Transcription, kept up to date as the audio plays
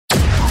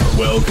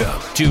Welcome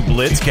to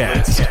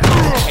BlitzCast,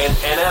 an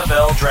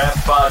NFL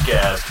Draft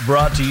podcast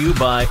brought to you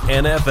by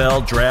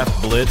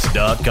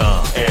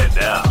NFLDraftBlitz.com. And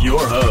now, your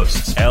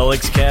hosts,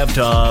 Alex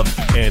Kavtov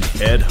and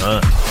Ed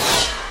Hunt.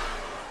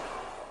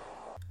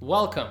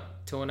 Welcome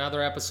to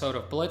another episode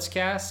of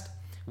BlitzCast.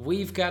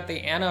 We've got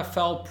the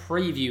NFL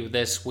preview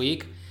this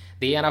week.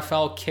 The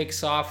NFL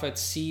kicks off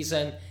its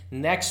season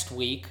next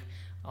week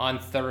on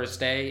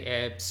Thursday.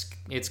 It's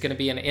going to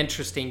be an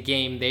interesting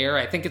game there.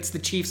 I think it's the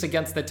Chiefs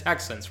against the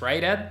Texans,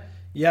 right, Ed?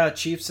 Yeah,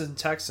 Chiefs and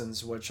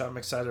Texans, which I'm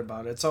excited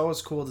about. It's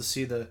always cool to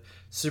see the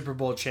Super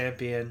Bowl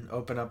champion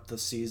open up the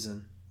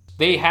season.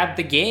 They had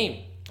the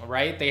game,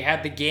 right? They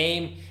had the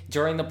game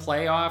during the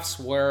playoffs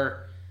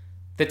where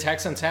the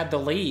Texans had the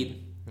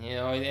lead. You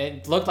know,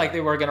 it looked like they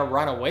were going to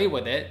run away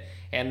with it.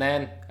 And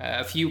then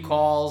a few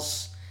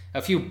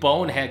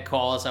bonehead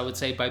calls, I would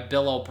say, by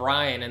Bill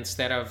O'Brien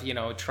instead of,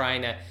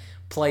 trying to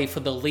play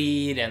for the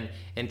lead and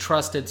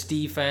trust its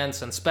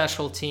defense and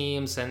special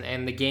teams.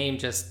 And the game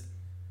just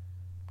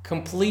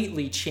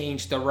completely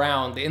changed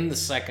around in the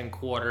second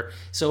quarter.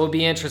 So it'll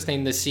be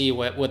interesting to see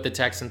what the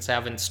Texans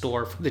have in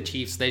store for the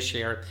Chiefs this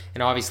year.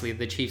 And obviously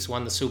the Chiefs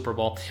won the Super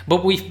Bowl.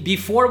 But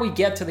before we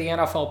get to the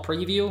NFL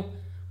preview,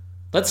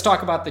 let's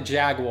talk about the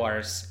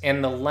Jaguars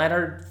and the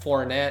Leonard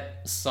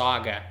Fournette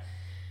saga.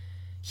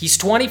 He's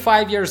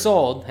 25 years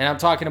old, and I'm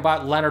talking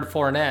about Leonard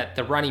Fournette,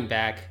 the running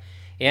back,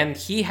 and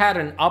he had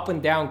an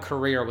up-and-down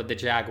career with the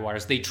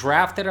Jaguars. They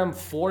drafted him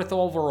 4th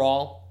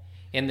overall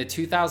in the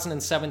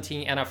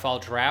 2017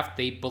 NFL Draft.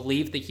 They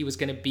believed that he was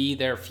going to be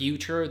their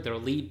future, their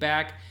lead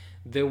back.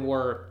 There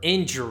were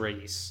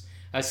injuries,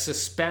 a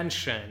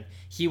suspension.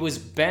 He was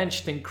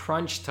benched in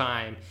crunch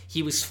time.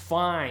 He was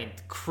fined,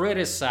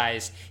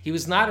 criticized. He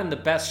was not in the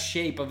best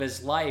shape of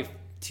his life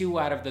 2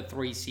 out of the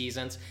 3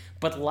 seasons.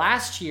 But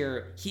last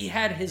year, he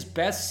had his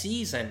best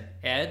season,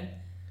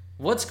 Ed.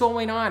 What's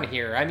going on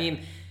here? I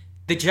mean,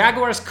 the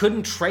Jaguars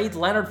couldn't trade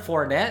Leonard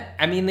Fournette.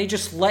 I mean, they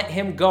just let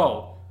him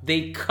go.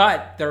 They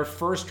cut their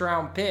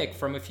first-round pick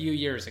from a few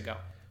years ago.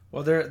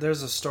 Well,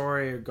 there's a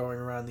story going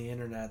around the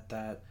internet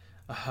that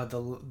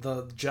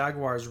the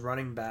Jaguars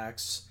running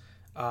backs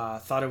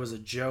thought it was a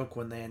joke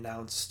when they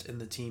announced in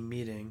the team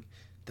meeting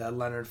that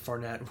Leonard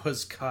Fournette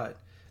was cut.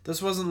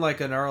 This wasn't like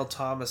an Earl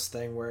Thomas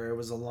thing where it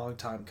was a long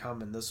time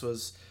coming. This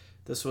was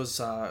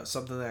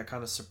something that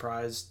kind of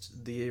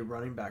surprised the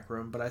running back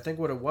room. But I think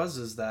what it was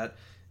is that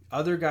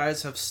other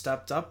guys have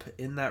stepped up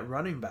in that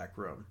running back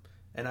room.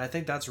 And I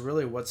think that's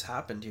really what's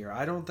happened here.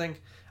 I don't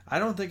think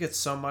it's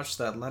so much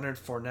that Leonard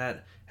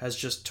Fournette has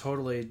just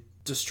totally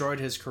destroyed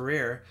his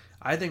career.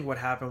 I think what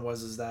happened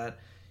is that,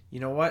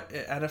 you know what,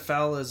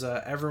 NFL is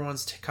a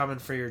everyone's coming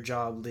for your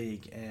job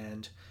league,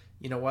 and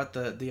you know what,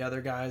 the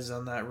other guys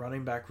on that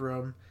running back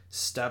room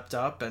stepped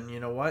up, and you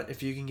know what,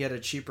 if you can get a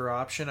cheaper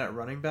option at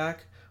running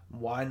back,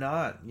 why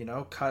not?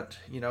 Cut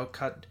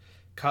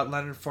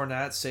Leonard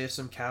Fournette, save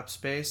some cap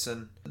space,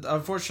 and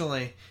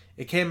unfortunately,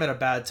 it came at a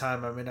bad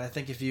time. I mean, I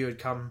think if you had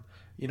come,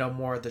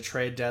 more at the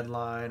trade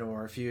deadline,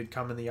 or if you had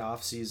come in the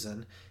off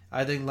season,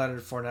 I think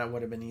Leonard Fournette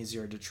would have been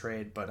easier to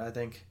trade. But I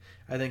think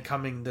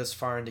coming this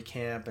far into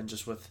camp and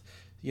just with,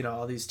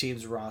 all these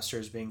teams'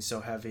 rosters being so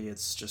heavy,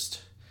 it's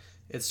just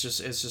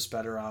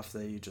better off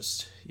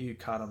that you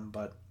cut him.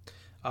 But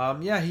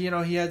he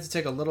had to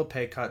take a little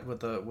pay cut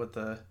with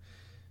the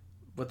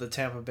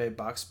Tampa Bay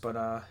Bucks. But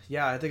I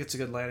think it's a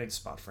good landing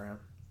spot for him.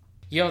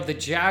 The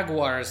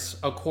Jaguars,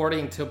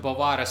 according to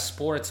Bovada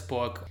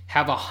Sportsbook,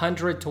 have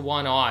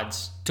 100-1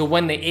 odds to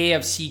win the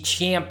AFC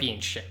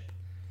Championship.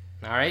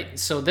 All right,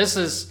 so this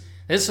is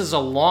a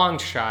long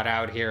shot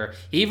out here,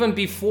 even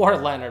before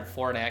Leonard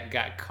Fournette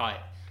got cut.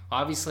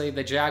 Obviously,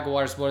 the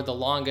Jaguars were the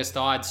longest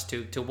odds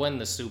to win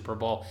the Super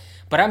Bowl.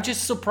 But I'm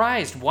just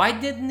surprised. Why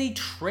didn't they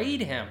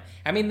trade him?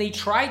 I mean, they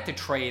tried to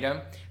trade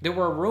him. There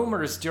were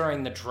rumors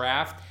during the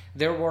draft.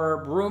 There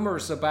were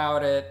rumors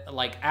about it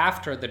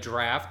after the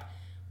draft.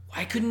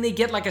 Why couldn't they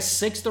get a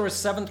 6th or a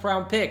 7th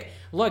round pick?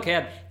 Look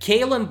at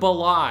Kalen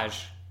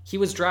Ballage. He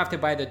was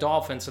drafted by the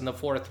Dolphins in the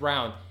 4th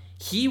round.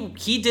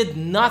 He did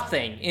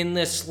nothing in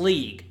this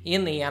league,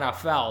 in the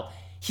NFL.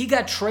 He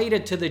got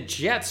traded to the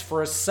Jets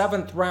for a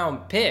 7th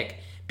round pick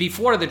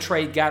before the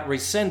trade got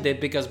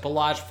rescinded because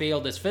Ballage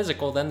failed his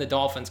physical. Then the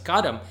Dolphins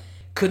cut him.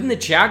 Couldn't the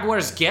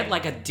Jaguars get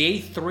a day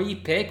 3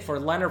 pick for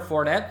Leonard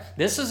Fournette?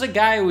 This is a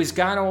guy who's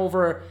gone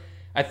over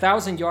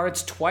 1,000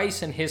 yards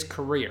twice in his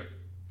career.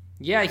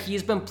 Yeah,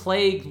 he's been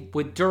plagued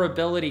with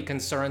durability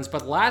concerns,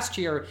 but last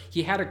year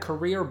he had a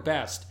career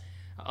best.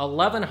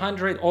 Over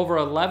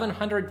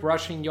 1,100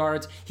 rushing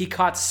yards. He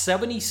caught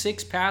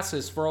 76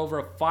 passes for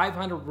over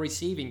 500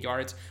 receiving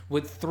yards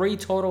with 3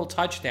 total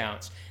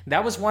touchdowns.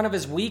 That was one of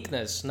his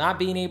weaknesses, not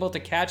being able to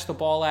catch the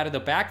ball out of the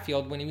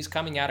backfield when he was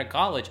coming out of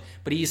college.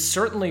 But he's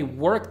certainly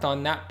worked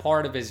on that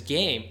part of his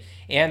game.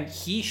 And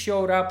he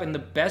showed up in the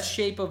best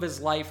shape of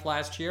his life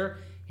last year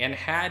and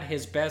had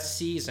his best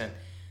season.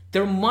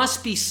 There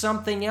must be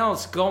something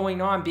else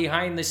going on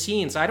behind the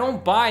scenes. I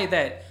don't buy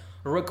that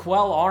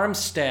Raquel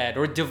Armstead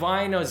or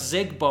Divine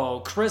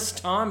Ozigbo, Chris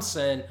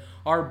Thompson,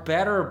 are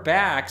better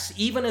backs,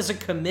 even as a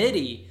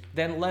committee,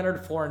 than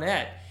Leonard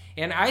Fournette.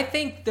 And I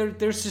think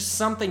there's just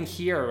something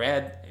here,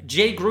 Ed.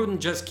 Jay Gruden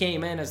just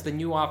came in as the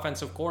new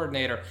offensive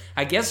coordinator.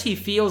 I guess he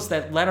feels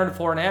that Leonard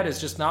Fournette is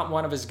just not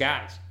one of his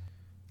guys.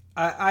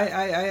 I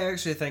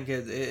actually think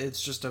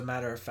it's just a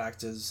matter of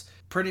fact is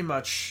pretty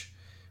much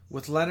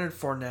with Leonard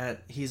Fournette,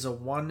 he's a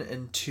 1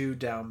 and 2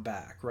 down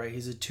back, right?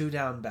 He's a 2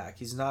 down back.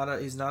 He's not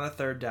a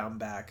third down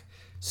back.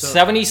 So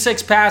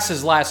 76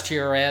 passes last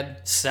year,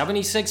 Ed.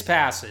 76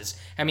 passes.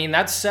 I mean,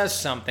 that says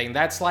something.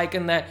 That's like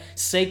in the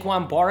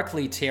Saquon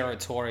Barkley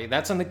territory.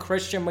 That's in the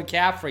Christian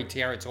McCaffrey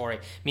territory.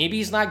 Maybe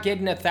he's not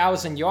getting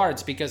 1,000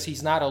 yards because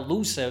he's not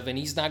elusive and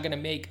he's not going to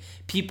make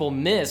people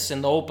miss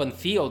in the open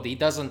field.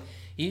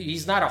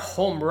 He's not a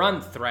home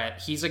run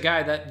threat. He's a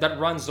guy that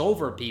runs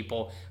over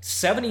people.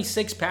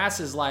 76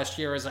 passes last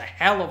year is a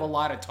hell of a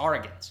lot of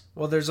targets.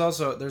 Well, there's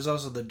also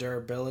the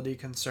durability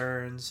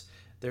concerns.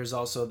 There's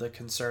also the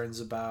concerns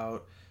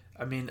about,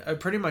 I mean,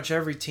 pretty much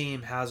every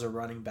team has a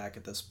running back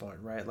at this point,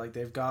 right? Like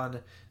they've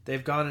gone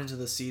into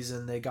the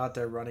season, they got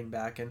their running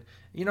back, and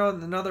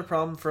another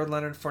problem for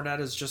Leonard Fournette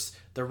is just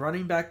the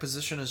running back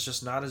position is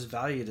just not as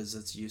valued as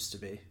it's used to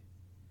be.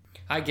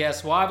 I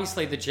guess. Well,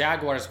 obviously the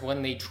Jaguars,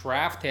 when they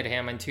drafted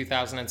him in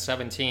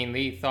 2017,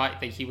 they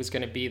thought that he was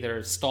going to be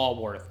their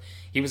stalwart.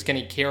 He was going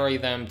to carry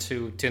them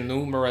to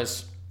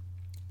numerous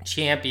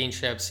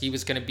championships. He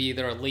was going to be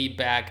their lead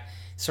back.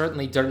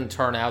 Certainly didn't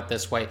turn out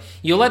this way.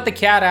 You let the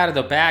cat out of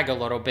the bag a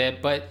little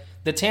bit, but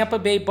the Tampa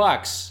Bay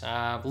Bucks,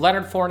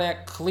 Leonard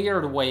Fournette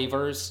cleared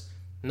waivers.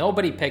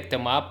 Nobody picked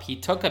him up. He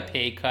took a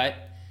pay cut,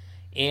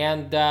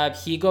 and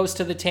he goes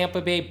to the Tampa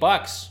Bay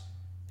Bucks.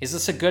 Is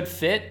this a good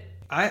fit?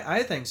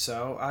 I think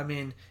so. I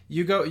mean,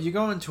 you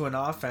go into an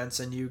offense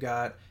and you've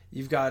got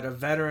a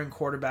veteran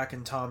quarterback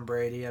in Tom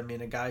Brady. I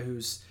mean, a guy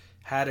who's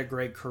had a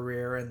great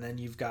career, and then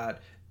you've got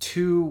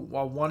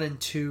 1 and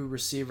 2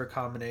 receiver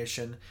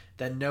combination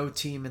that no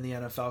team in the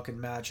NFL can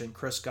match, in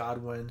Chris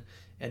Godwin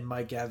and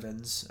Mike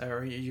Evans,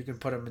 or you can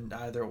put them in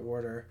either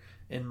order,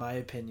 in my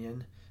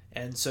opinion.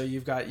 And so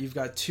you've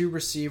got 2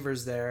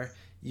 receivers there.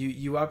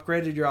 You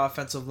upgraded your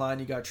offensive line.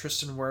 You got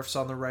Tristan Wirfs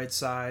on the right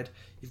side.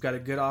 You've got a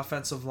good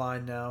offensive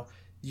line now.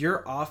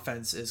 Your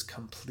offense is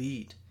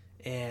complete,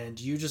 and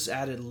you just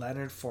added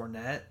Leonard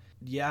Fournette.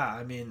 Yeah,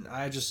 I mean,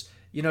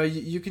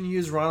 you can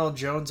use Ronald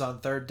Jones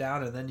on third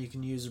down, and then you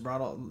can use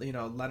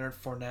Leonard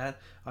Fournette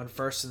on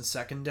first and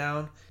second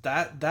down.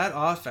 That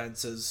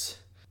offense is,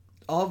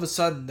 all of a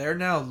sudden, they're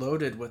now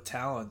loaded with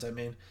talent. I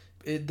mean,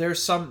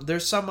 there's some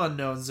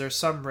unknowns, there's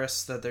some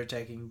risks that they're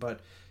taking, but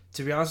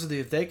to be honest with you,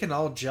 if they can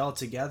all gel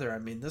together, I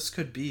mean, this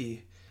could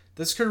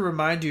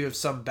remind you of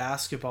some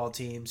basketball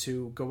teams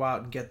who go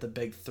out and get the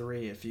big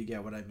 3, if you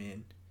get what I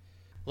mean.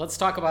 Let's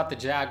talk about the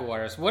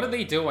Jaguars. What are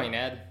they doing,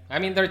 Ed? I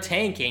mean, they're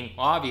tanking,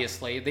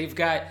 obviously. They've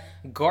got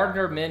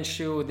Gardner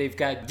Minshew. They've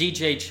got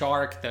DJ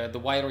Chark, the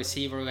wide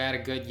receiver who had a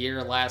good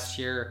year last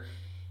year.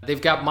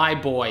 They've got my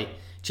boy,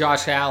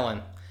 Josh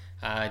Allen,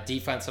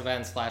 defensive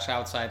end /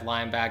 outside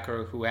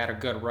linebacker who had a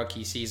good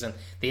rookie season.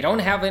 They don't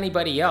have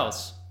anybody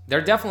else.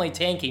 They're definitely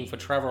tanking for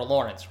Trevor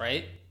Lawrence,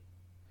 right?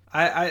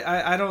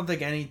 I don't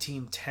think any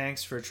team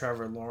tanks for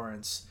Trevor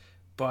Lawrence.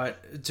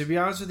 But to be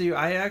honest with you,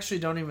 I actually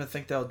don't even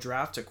think they'll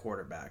draft a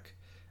quarterback.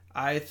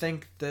 I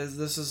think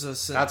this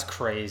is a... That's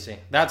crazy.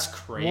 That's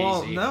crazy.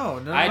 Well, no.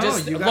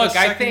 You got a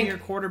second-year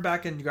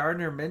quarterback in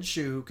Gardner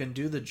Minshew who can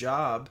do the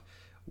job.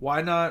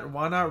 Why not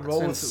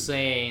roll with...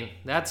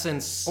 That's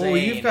insane. Oh,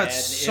 you've got Ed.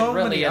 so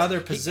many other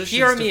positions.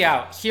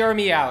 Hear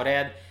me out,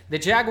 Ed. The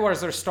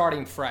Jaguars are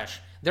starting fresh.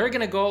 They're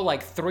going to go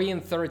like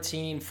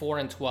 3-13,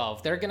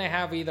 4-12. They're going to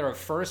have either a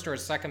first or a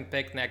second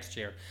pick next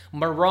year.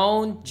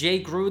 Marrone,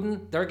 Jay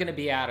Gruden, they're going to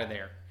be out of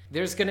there.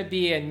 There's going to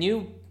be a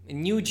new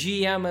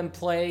GM in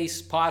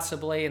place,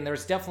 possibly, and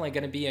there's definitely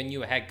going to be a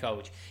new head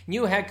coach.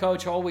 New head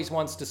coach always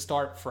wants to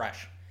start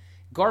fresh.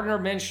 Gardner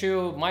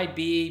Minshew might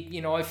be,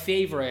 a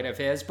favorite of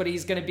his, but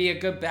he's going to be a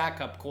good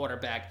backup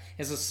quarterback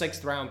as a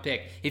 6th-round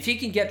pick. If he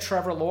can get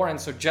Trevor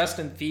Lawrence or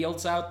Justin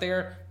Fields out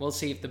there, we'll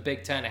see if the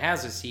Big Ten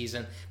has a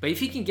season. But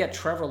if he can get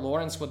Trevor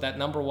Lawrence with that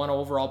number 1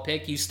 overall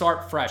pick, you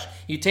start fresh.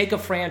 You take a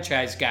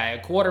franchise guy,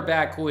 a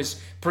quarterback who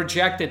is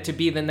projected to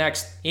be the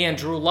next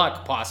Andrew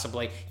Luck,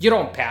 possibly. You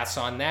don't pass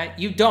on that.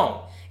 You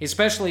don't.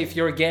 Especially if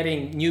you're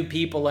getting new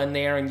people in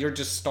there and you're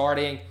just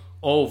starting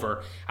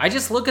over. I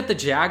just look at the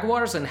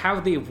Jaguars and how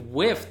they've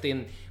whiffed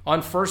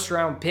on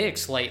first-round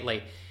picks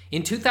lately.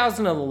 In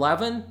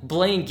 2011,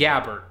 Blaine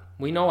Gabbert.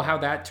 We know how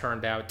that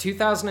turned out.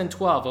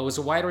 2012, it was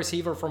a wide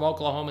receiver from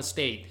Oklahoma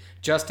State,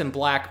 Justin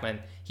Blackmon.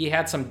 He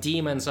had some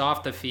demons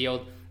off the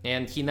field,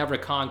 and he never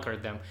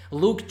conquered them.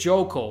 Luke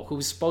Joeckel, who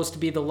was supposed to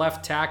be the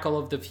left tackle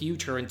of the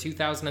future in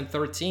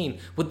 2013,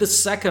 with the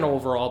 2nd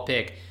overall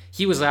pick.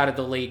 He was out of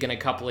the league in a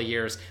couple of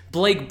years.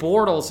 Blake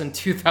Bortles in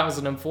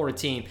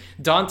 2014.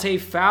 Dante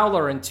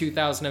Fowler in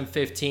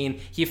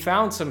 2015. He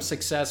found some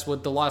success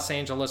with the Los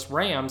Angeles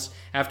Rams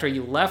after he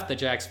left the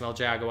Jacksonville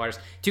Jaguars.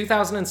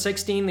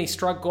 2016, they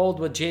struck gold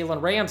with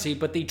Jalen Ramsey,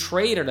 but they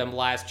traded him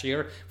last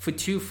year for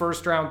 2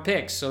 first-round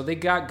picks, so they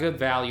got good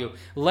value.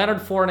 Leonard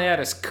Fournette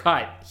is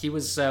cut. He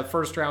was a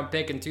first-round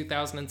pick in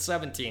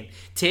 2017.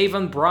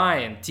 Taven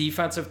Bryan,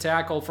 defensive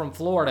tackle from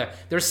Florida.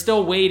 They're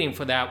still waiting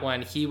for that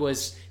one. He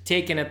was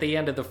taken at the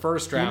end of the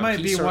first round. He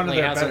might be one of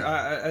their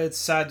better. It's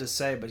sad to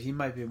say, but he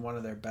might be one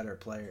of their better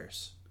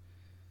players.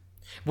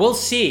 We'll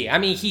see. I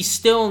mean, he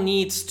still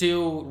needs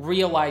to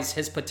realize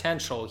his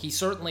potential. He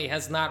certainly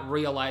has not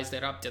realized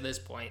it up to this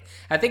point.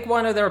 I think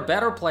one of their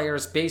better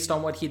players, based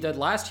on what he did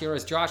last year,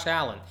 is Josh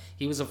Allen.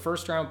 He was a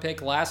first-round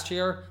pick last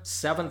year,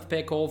 7th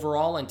pick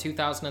overall in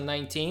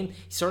 2019. He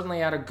certainly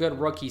had a good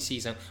rookie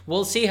season.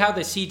 We'll see how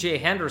the C.J.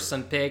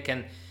 Henderson pick,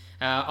 and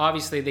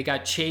obviously they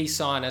got Chase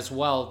on as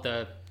well,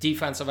 the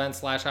defensive end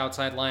 /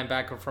 outside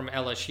linebacker from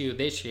LSU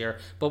this year,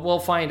 but we'll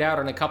find out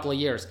in a couple of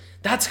years.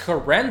 That's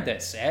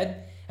horrendous,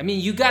 Ed. I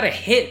mean, you got to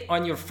hit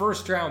on your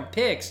first-round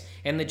picks,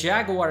 and the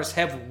Jaguars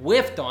have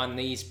whiffed on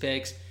these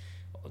picks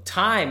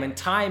time and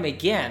time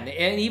again.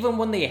 And even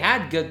when they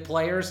had good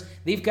players,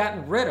 they've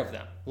gotten rid of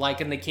them,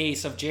 like in the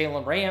case of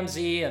Jalen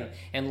Ramsey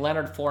and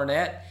Leonard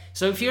Fournette.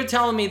 So if you're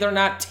telling me they're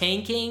not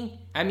tanking,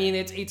 I mean,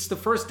 it's the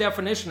first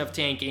definition of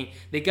tanking.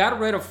 They got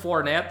rid of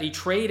Fournette. They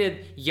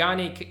traded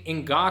Yannick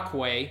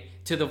Ngakoue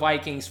to the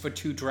Vikings for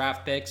 2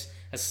 draft picks,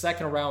 a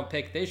second-round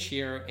pick this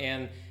year,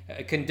 and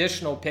a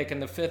conditional pick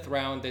in the 5th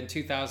round in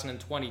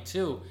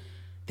 2022.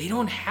 They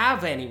don't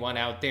have anyone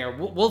out there.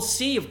 We'll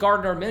see if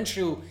Gardner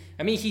Minshew,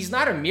 I mean, he's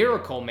not a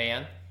miracle,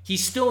 man. He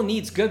still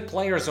needs good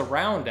players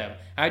around him.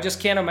 I just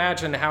can't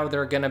imagine how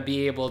they're going to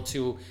be able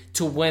to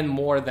win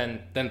more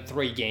than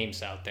 3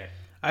 games out there.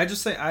 I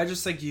just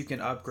think you can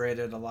upgrade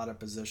at a lot of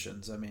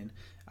positions. I mean,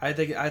 I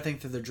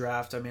think through the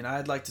draft, I mean,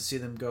 I'd like to see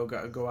them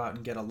go out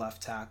and get a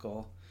left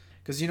tackle.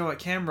 Because you know what,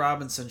 Cam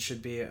Robinson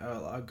should be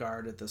a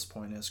guard at this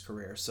point in his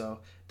career, so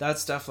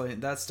that's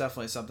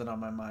definitely something on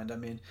my mind. I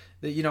mean,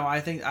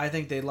 I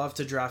think they love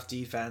to draft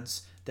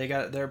defense.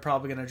 They're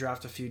probably going to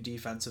draft a few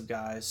defensive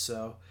guys.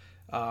 So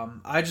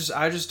I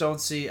just don't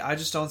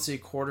see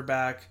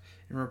quarterback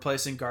and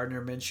replacing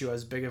Gardner Minshew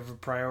as big of a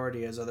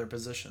priority as other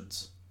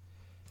positions.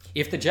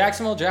 If the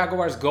Jacksonville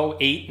Jaguars go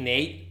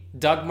 8-8,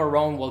 Doug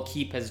Marrone will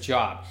keep his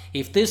job.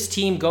 If this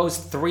team goes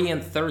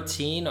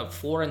 3-13 or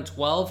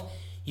 4-12.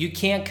 You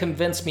can't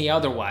convince me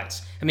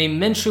otherwise. I mean,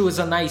 Minshew is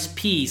a nice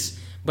piece,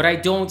 but I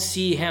don't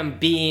see him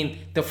being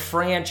the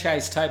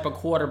franchise type of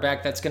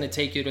quarterback that's going to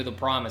take you to the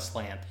promised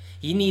land.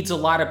 He needs a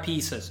lot of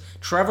pieces.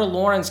 Trevor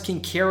Lawrence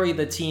can carry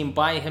the team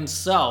by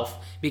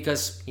himself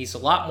because he's a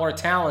lot more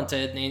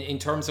talented in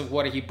terms of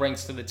what he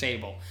brings to the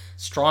table.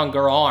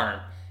 Stronger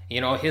arm,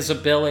 his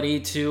ability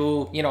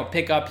to,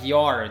 pick up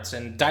yards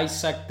and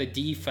dissect the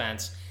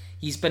defense.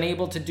 He's been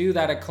able to do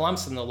that at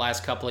Clemson the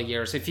last couple of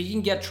years. If you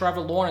can get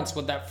Trevor Lawrence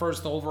with that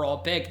first overall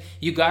pick,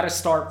 you got to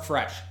start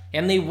fresh.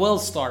 And they will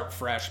start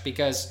fresh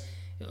because,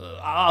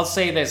 I'll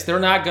say this, they're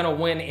not going to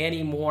win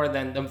any more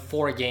than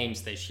 4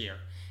 games this year.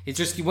 It's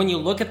just when you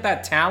look at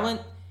that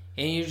talent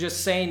and you're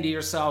just saying to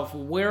yourself,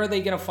 where are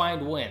they going to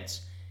find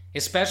wins?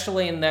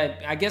 Especially in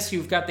that, I guess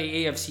you've got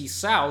the AFC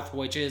South,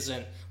 which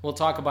isn't, we'll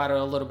talk about it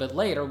a little bit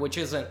later, which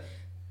isn't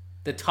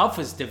the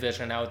toughest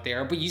division out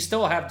there, but you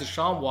still have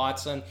Deshaun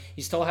Watson.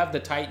 You still have the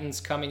Titans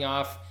coming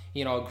off,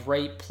 a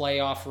great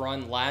playoff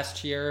run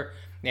last year,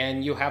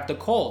 and you have the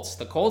Colts.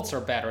 The Colts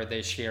are better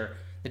this year.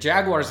 The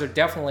Jaguars are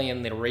definitely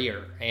in the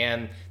rear,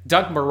 and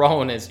Doug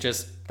Marrone is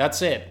just,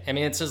 that's it. I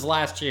mean, it's his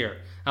last year.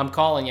 I'm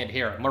calling it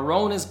here.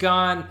 Marrone is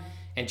gone,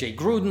 and Jay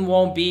Gruden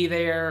won't be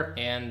there,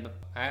 and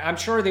I'm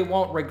sure they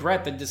won't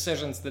regret the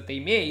decisions that they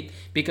made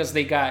because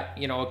they got,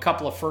 a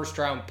couple of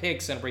first-round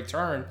picks in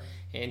return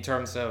in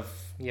terms of,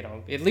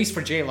 at least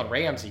for Jalen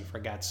Ramsey, for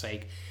God's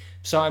sake.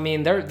 So, I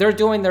mean, they're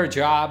doing their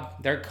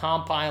job. They're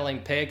compiling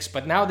picks,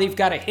 but now they've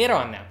got to hit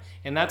on them.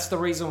 And that's the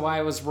reason why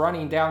I was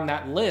running down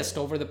that list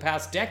over the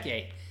past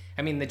decade.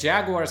 I mean, the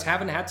Jaguars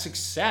haven't had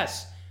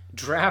success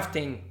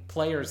drafting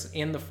players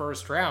in the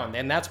first round,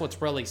 and that's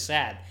what's really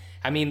sad.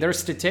 I mean, their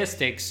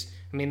statistics,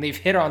 they've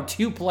hit on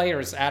 2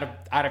 players out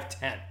of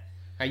 10.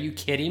 Are you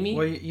kidding me?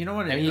 Well, you know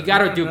what? You got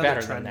to do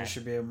better than that. You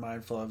should be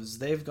mindful of is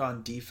they've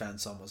gone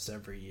defense almost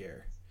every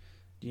year.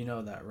 You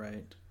know that,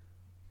 right?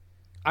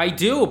 I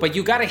do, but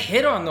you got to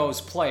hit on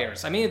those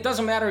players. I mean, it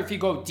doesn't matter if you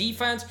go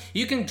defense.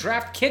 You can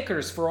draft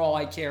kickers for all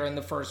I care in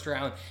the first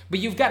round, but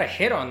you've got to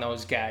hit on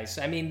those guys.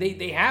 I mean,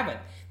 they haven't.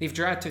 They've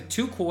drafted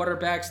 2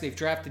 quarterbacks. They've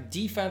drafted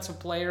defensive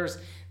players.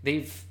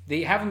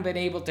 They haven't been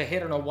able to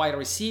hit on a wide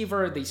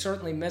receiver. They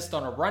certainly missed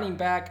on a running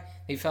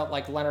back. They felt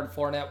like Leonard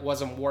Fournette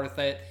wasn't worth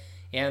it.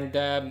 And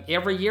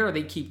every year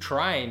they keep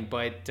trying,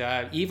 but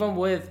even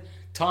with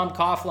Tom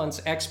Coughlin's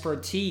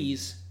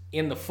expertise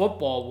in the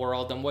football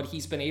world and what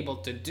he's been able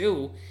to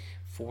do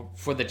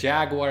for the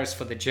Jaguars,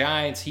 for the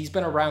Giants, he's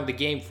been around the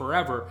game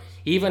forever.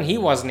 Even he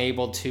wasn't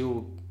able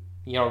to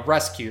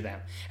rescue them.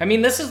 I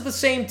mean, this is the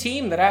same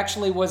team that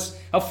actually was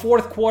a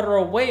fourth quarter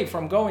away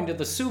from going to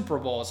the Super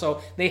Bowl.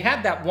 So they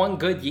had that one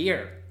good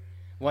year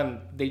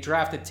when they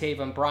drafted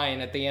Taven Bryan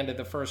at the end of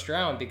the first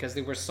round because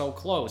they were so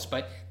close.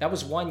 But that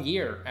was 1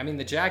 year. I mean,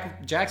 the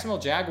Jacksonville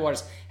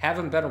Jaguars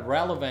haven't been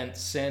relevant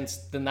since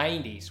the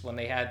 90s when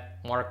they had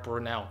Mark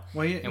Brunell.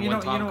 Well, you know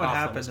what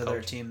happened to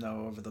their team,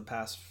 though, over the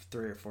past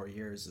 3 or 4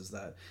 years is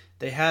that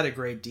they had a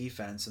great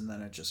defense, and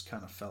then it just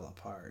kind of fell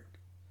apart.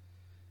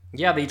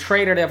 Yeah, they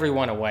traded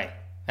everyone away.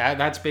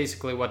 That's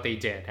basically what they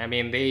did. I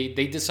mean,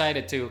 they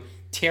decided to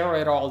tear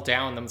it all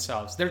down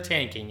themselves. They're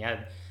tanking.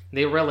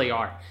 They really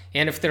are.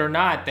 And if they're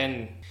not,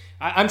 then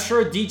I'm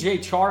sure DJ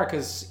Chark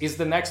is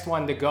the next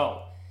one to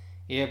go.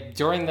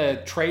 During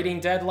the trading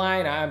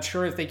deadline, I'm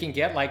sure if they can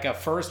get like a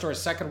first or a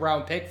second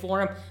round pick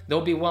for him,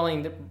 they'll be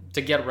willing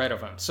to get rid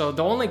of him. So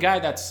the only guy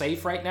that's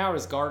safe right now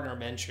is Gardner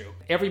Minshew.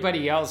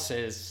 Everybody else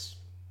is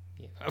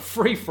a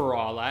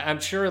free-for-all. I'm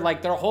sure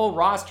like their whole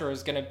roster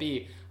is going to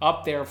be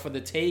up there for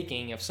the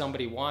taking if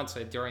somebody wants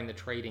it during the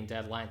trading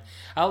deadline.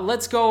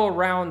 Let's go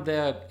around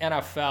the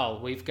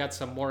NFL. We've got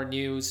some more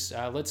news.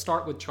 Let's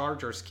start with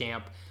Chargers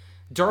camp.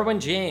 Derwin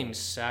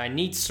James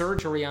needs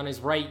surgery on his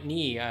right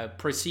knee, a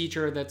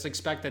procedure that's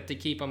expected to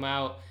keep him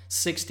out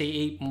 6 to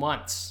 8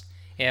 months.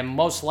 And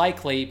most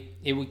likely,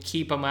 it would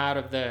keep him out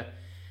of the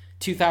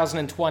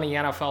 2020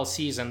 NFL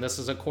season. This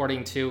is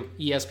according to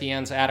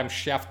ESPN's Adam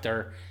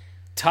Schefter.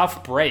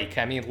 Tough break.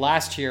 I mean,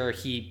 last year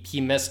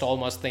he missed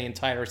almost the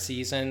entire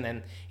season,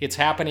 and it's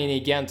happening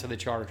again to the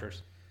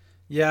Chargers.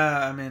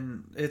 Yeah, I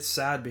mean, it's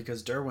sad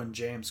because Derwin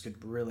James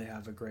could really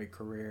have a great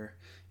career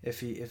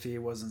if he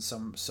wasn't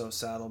so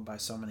saddled by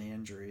so many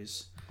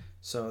injuries.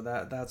 So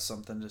that's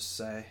something to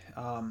say.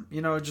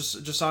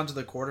 Just onto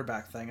the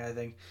quarterback thing.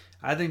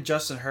 I think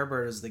Justin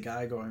Herbert is the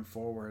guy going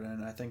forward,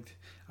 and I think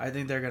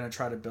they're going to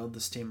try to build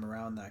this team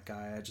around that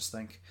guy. I just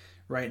think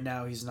right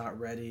now he's not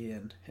ready,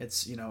 and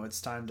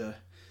it's time to,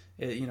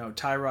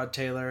 Tyrod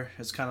Taylor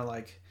is kind of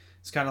like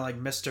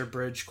Mr.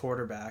 Bridge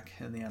quarterback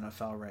in the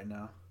NFL right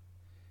now.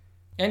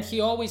 And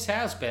he always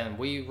has been.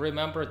 We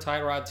remember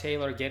Tyrod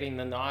Taylor getting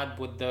the nod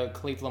with the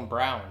Cleveland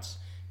Browns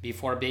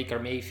before Baker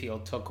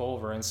Mayfield took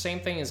over. And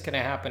same thing is going to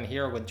happen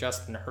here with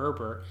Justin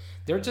Herbert.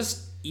 They're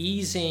just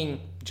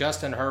easing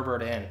Justin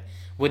Herbert in.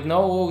 With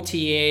no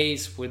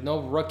OTAs, with no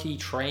rookie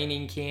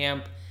training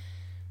camp.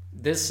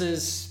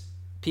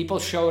 People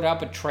showed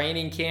up at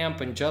training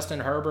camp and Justin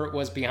Herbert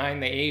was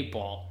behind the 8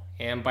 ball.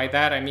 And by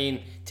that I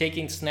mean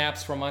taking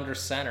snaps from under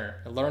center,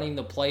 learning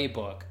the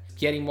playbook,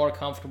 getting more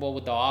comfortable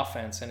with the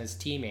offense and his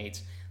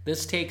teammates.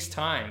 This takes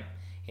time.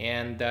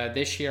 And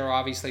this year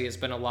obviously has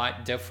been a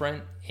lot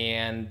different.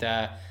 And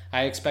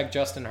I expect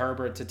Justin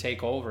Herbert to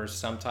take over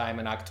sometime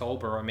in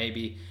October or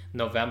maybe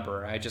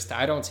November. I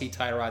don't see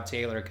Tyrod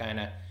Taylor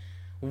kind of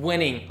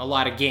winning a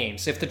lot of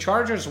games. If the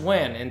Chargers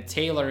win and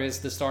Taylor is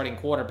the starting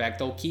quarterback,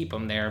 they'll keep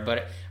him there.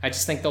 But I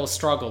just think they'll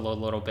struggle a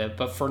little bit.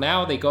 But for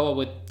now, they go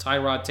with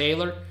Tyrod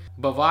Taylor.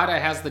 Bovada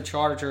has the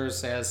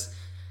Chargers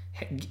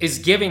is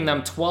giving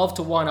them 12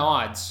 to 1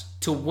 odds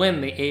to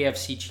win the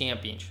AFC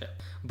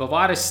Championship.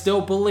 Bovada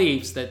still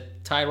believes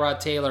that Tyrod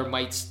Taylor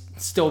might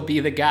still be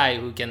the guy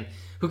who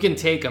can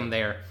take him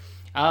there.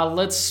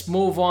 Let's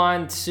move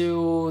on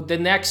to the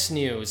next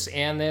news,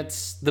 and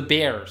it's the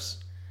Bears.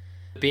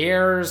 The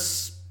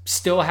Bears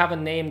still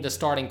haven't named the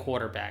starting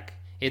quarterback.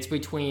 It's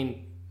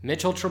between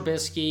Mitchell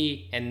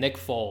Trubisky and Nick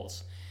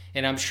Foles.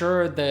 And I'm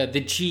sure the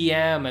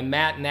GM and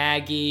Matt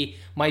Nagy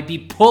might be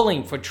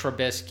pulling for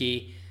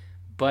Trubisky,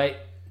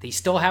 but they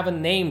still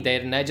haven't named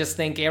it. And I just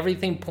think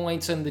everything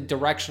points in the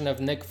direction of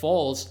Nick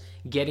Foles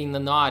getting the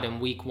nod in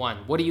week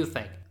 1. What do you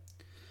think?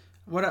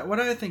 What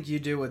I think you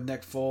do with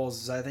Nick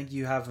Foles is I think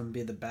you have him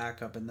be the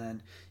backup, and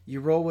then you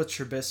roll with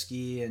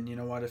Trubisky. And you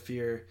know what, if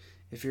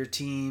your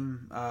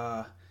team,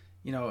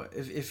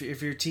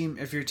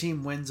 if your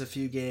team wins a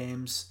few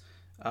games,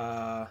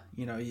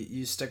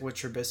 you stick with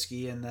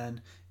Trubisky, and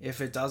then if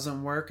it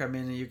doesn't work, I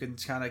mean, you can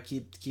kind of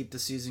keep the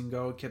season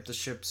going, keep the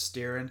ship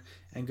steering,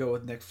 and go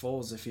with Nick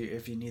Foles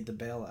if you need the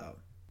bailout.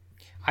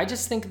 I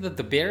just think that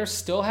the Bears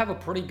still have a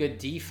pretty good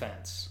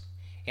defense,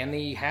 and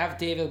they have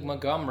David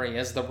Montgomery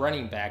as the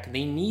running back.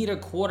 They need a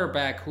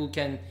quarterback who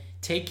can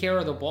take care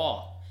of the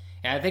ball.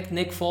 And I think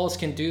Nick Foles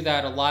can do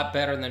that a lot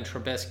better than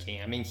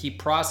Trubisky. I mean, he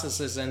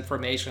processes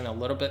information a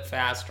little bit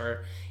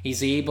faster.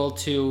 He's able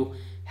to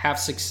have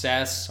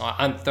success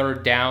on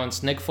third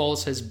downs. Nick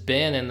Foles has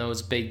been in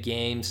those big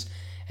games,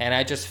 and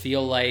I just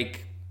feel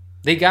like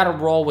they got to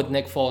roll with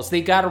Nick Foles.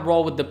 They got to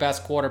roll with the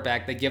best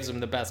quarterback that gives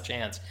them the best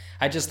chance.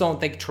 I just don't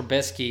think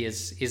Trubisky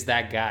is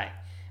that guy.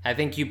 I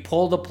think you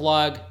pull the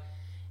plug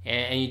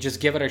and you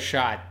just give it a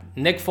shot.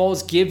 Nick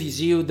Foles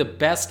gives you the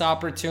best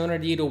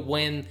opportunity to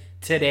win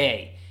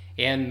today.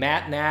 And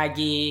Matt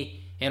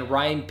Nagy and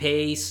Ryan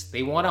Pace,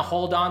 they want to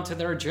hold on to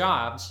their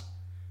jobs.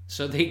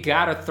 So they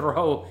got to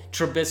throw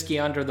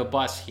Trubisky under the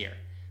bus here,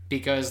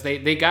 because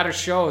they got to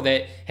show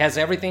that has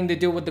everything to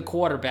do with the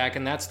quarterback,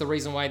 and that's the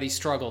reason why they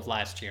struggled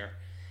last year.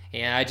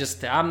 And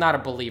I'm not a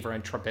believer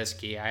in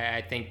Trubisky.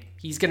 I think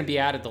he's going to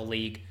be out of the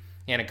league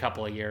in a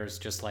couple of years,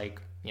 just like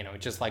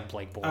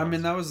Blake Bortles. I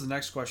mean, that was the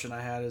next question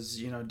I had is,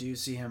 do you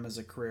see him as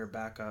a career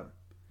backup?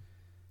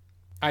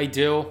 I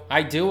do.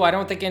 I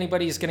don't think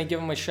anybody's going to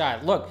give him a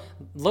shot.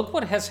 Look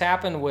what has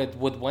happened with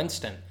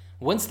Winston.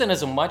 Winston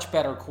is a much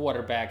better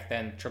quarterback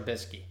than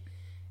Trubisky.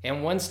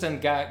 And Winston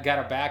got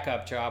a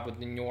backup job with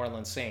the New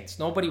Orleans Saints.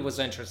 Nobody was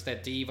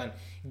interested to even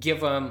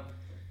give him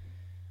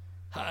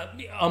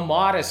a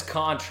modest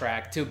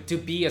contract to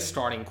be a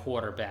starting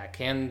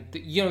quarterback. And,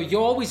 you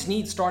always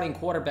need starting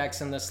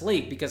quarterbacks in this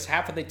league because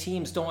half of the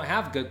teams don't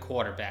have good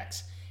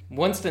quarterbacks.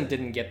 Winston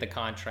didn't get the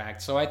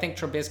contract. So I think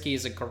Trubisky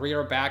is a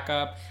career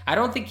backup. I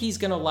don't think he's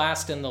going to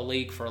last in the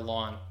league for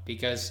long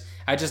because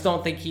I just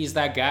don't think he's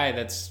that guy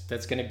that's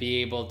going to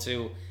be able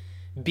to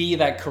be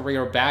that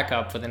career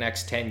backup for the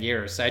next 10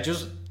 years. I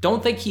just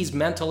don't think he's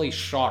mentally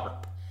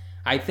sharp.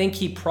 I think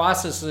he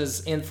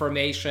processes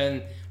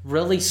information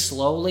really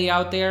slowly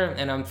out there,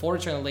 and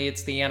unfortunately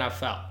it's the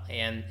NFL.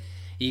 And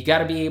you got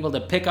to be able to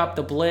pick up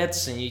the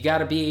blitz, and you got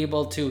to be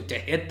able to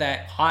hit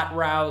that hot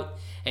route,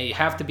 and you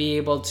have to be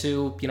able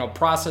to,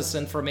 process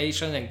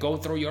information and go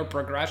through your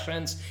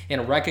progressions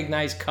and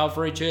recognize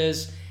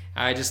coverages.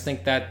 I just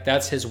think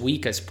that's his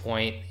weakest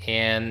point.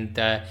 And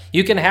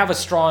you can have a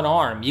strong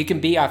arm. You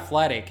can be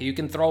athletic. You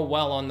can throw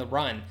well on the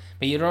run.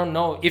 But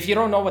if you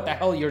don't know what the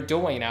hell you're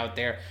doing out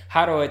there,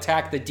 how to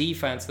attack the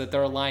defense that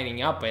they're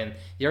lining up in,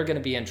 you're going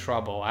to be in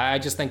trouble. I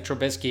just think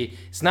Trubisky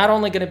is not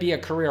only going to be a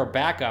career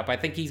backup, I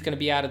think he's going to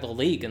be out of the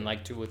league in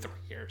like 2 or 3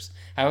 years.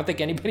 I don't think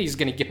anybody's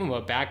going to give him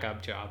a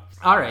backup job.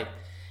 All right.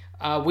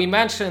 We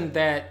mentioned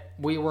that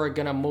we were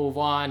going to move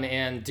on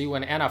and do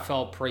an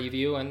NFL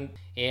preview,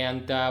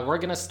 and we're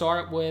going to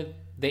start with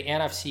the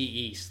NFC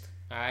East.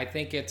 I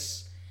think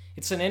it's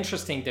an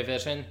interesting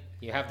division.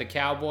 You have the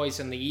Cowboys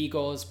and the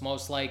Eagles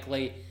most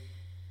likely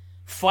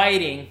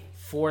fighting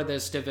for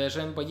this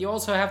division, but you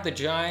also have the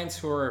Giants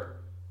who are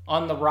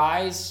on the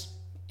rise,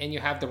 and you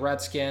have the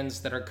Redskins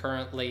that are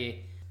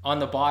currently on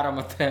the bottom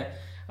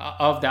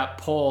of that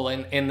poll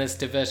in this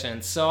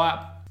division. So,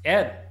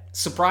 Ed,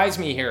 surprise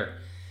me here.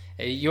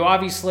 You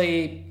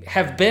obviously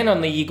have been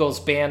on the Eagles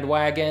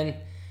bandwagon.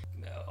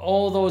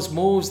 All those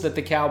moves that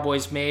the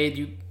Cowboys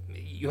made,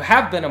 you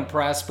have been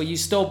impressed, but you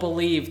still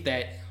believe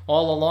that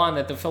all along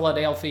that the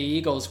Philadelphia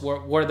Eagles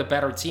were the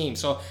better team.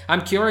 So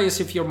I'm curious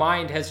if your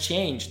mind has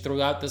changed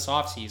throughout this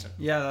offseason.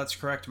 Yeah, that's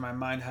correct. My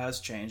mind has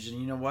changed. And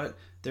you know what?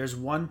 There's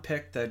one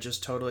pick that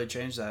just totally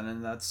changed that,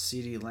 and that's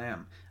CeeDee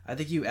Lamb. I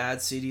think you add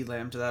CeeDee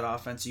Lamb to that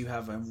offense, you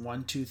have a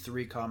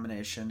 1-2-3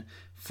 combination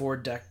for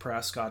Dak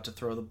Prescott to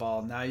throw the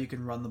ball. Now you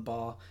can run the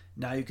ball.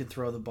 Now you can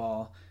throw the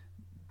ball.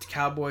 The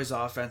Cowboys'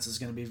 offense is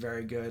going to be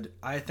very good.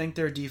 I think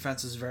their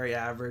defense is very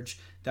average.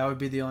 That would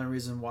be the only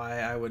reason why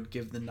I would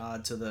give the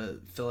nod to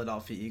the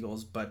Philadelphia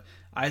Eagles. But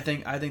I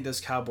think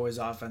this Cowboys'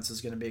 offense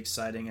is going to be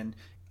exciting, and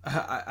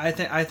I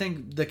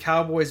think the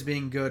Cowboys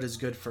being good is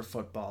good for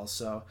football.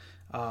 So,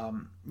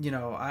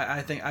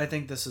 I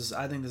think this is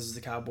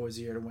the Cowboys'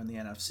 year to win the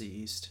NFC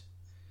East.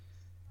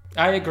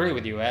 I agree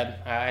with you,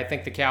 Ed. I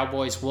think the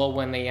Cowboys will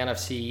win the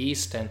NFC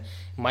East, and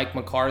Mike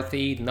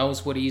McCarthy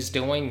knows what he's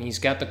doing. He's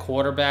got the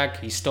quarterback.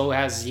 He still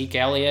has Zeke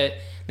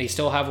Elliott. They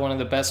still have one of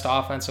the best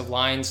offensive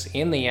lines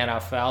in the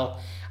NFL.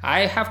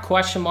 I have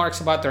question marks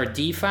about their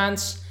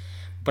defense,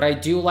 but I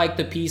do like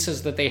the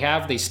pieces that they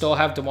have. They still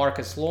have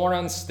DeMarcus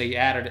Lawrence. They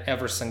added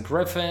Everson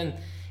Griffin.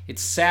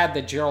 It's sad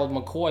that Gerald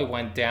McCoy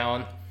went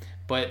down,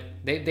 but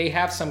they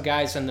have some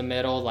guys in the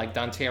middle like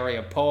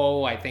Dontaria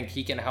Poe. I think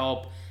he can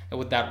help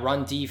with that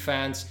run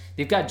defense.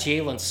 They've got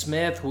Jalen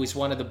Smith, who is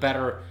one of the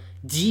better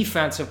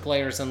defensive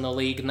players in the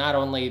league, not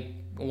only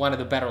one of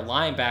the better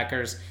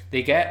linebackers.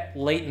 They get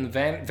Leighton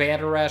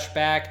Vander Esch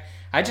back.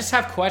 I just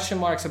have question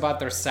marks about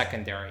their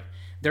secondary.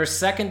 Their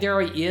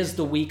secondary is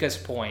the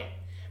weakest point.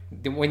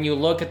 When you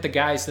look at the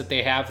guys that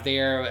they have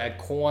there at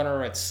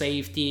corner, at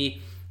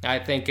safety, I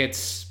think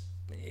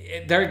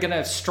they're going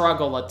to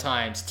struggle at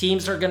times.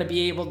 Teams are going to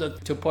be able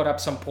to put up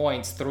some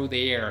points through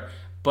the air.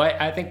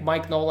 But I think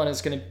Mike Nolan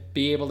is going to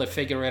be able to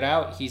figure it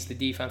out. He's the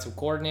defensive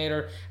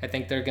coordinator. I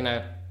think they're going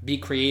to be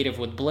creative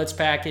with blitz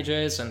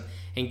packages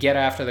and get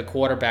after the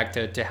quarterback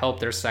to help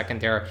their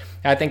secondary.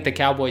 I think the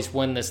Cowboys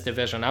win this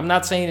division. I'm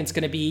not saying it's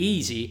going to be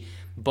easy,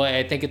 but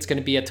I think it's going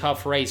to be a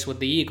tough race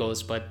with the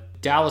Eagles.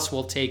 But Dallas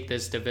will take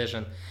this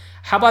division.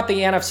 How about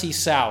the NFC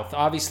South?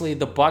 Obviously,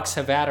 the Bucs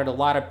have added a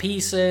lot of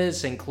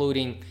pieces,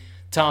 including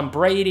Tom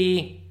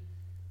Brady.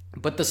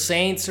 But the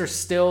Saints are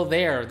still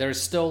there. They're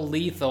still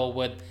lethal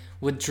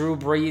with Drew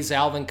Brees,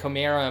 Alvin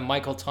Kamara, and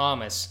Michael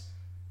Thomas.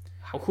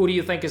 Who do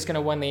you think is going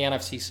to win the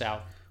NFC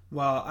South?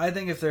 Well, I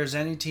think if there's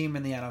any team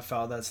in the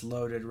NFL that's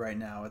loaded right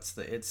now, it's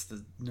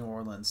the New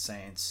Orleans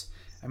Saints.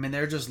 I mean,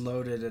 they're just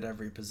loaded at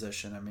every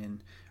position. I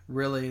mean,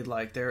 really,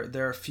 like there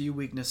are a few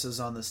weaknesses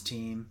on this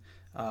team.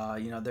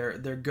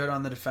 They're good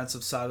on the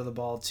defensive side of the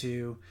ball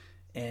too,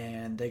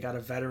 and they got a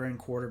veteran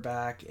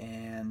quarterback.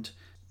 And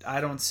I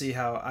don't see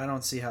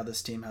how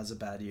this team has a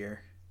bad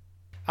year.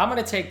 I'm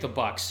going to take the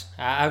Bucs.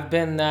 I've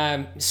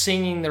been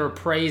singing their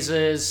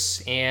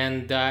praises,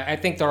 and I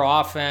think their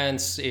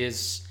offense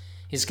is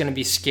going to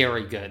be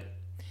scary good.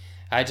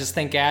 I just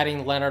think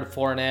adding Leonard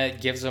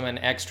Fournette gives them an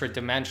extra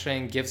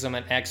dimension, gives them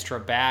an extra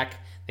back.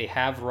 They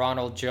have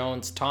Ronald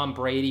Jones, Tom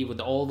Brady with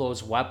all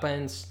those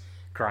weapons,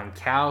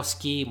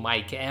 Gronkowski,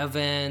 Mike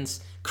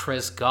Evans,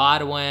 Chris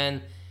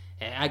Godwin.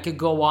 I could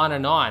go on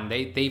and on.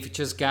 They've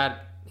just got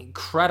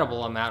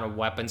incredible amount of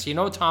weapons. You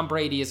know Tom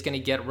Brady is going to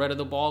get rid of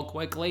the ball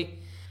quickly.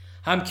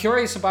 I'm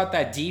curious about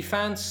that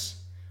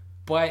defense,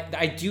 but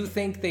I do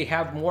think they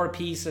have more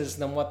pieces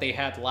than what they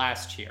had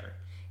last year.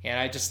 And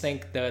I just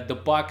think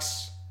the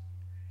Bucks,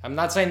 I'm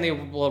not saying they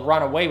will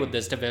run away with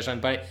this division,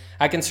 but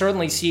I can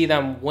certainly see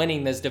them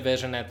winning this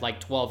division at like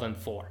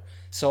 12-4.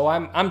 So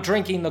I'm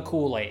drinking the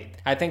Kool-Aid.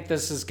 I think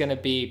this is gonna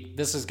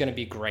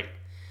be great.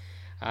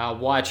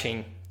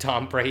 Watching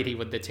Tom Brady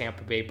with the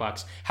Tampa Bay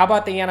Bucks. How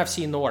about the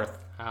NFC North?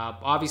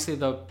 Obviously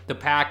the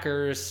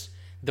Packers,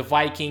 the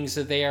Vikings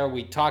are there.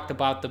 We talked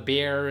about the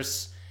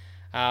Bears.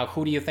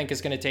 Who do you think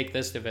is going to take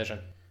this division?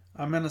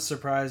 I'm going to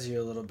surprise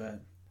you a little bit.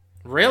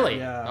 Really?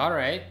 Yeah. All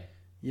right.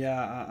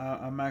 Yeah,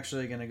 I'm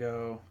actually gonna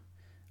go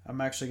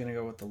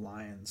with the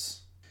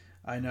Lions.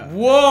 I know.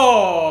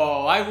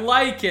 Whoa! I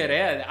like it,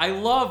 Ed. I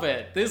love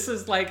it. This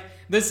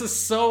is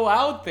so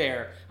out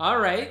there. All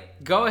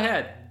right, go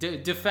ahead.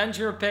 Defend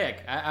your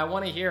pick. I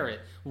want to hear it.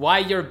 Why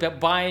you're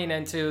buying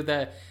into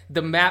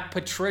the Matt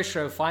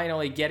Patricia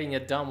finally getting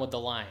it done with the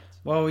Lions?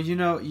 Well,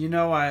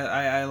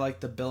 I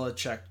like the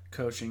Belichick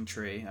coaching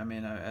tree. I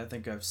mean, I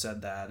think I've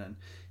said that, and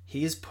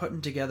he's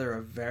putting together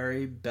a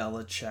very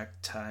Belichick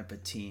type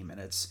of team, and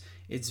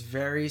it's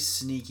very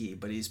sneaky,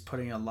 but he's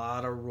putting a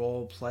lot of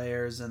role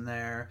players in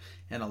there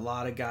and a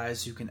lot of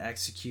guys who can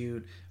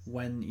execute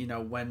when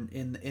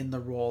in the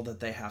role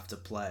that they have to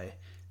play.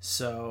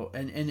 So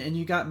and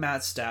you got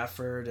Matt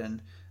Stafford,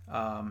 and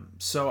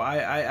so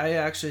I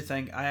actually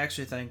think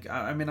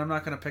I mean, I'm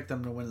not going to pick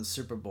them to win the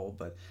Super Bowl,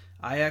 but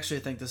I actually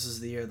think this is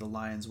the year the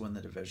Lions win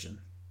the division.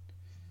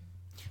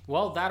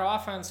 Well, that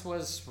offense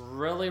was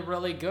really,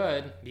 really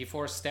good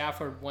before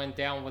Stafford went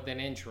down with an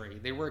injury.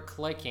 They were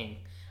clicking.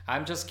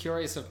 I'm just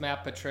curious if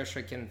Matt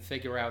Patricia can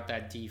figure out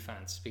that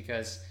defense,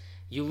 because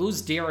you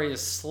lose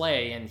Darius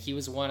Slay, and he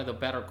was one of the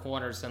better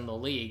corners in the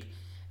league.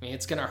 I mean,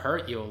 it's going to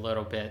hurt you a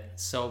little bit.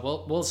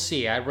 So we'll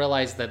see. I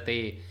realize that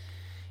they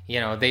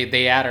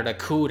added a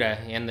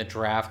Kuda in the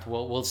draft.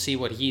 We'll see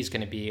what he's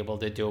going to be able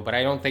to do, but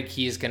I don't think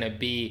he's going to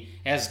be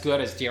as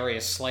good as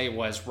Darius Slay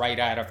was right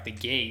out of the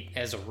gate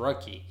as a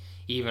rookie,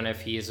 even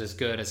if he is as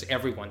good as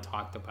everyone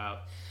talked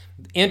about.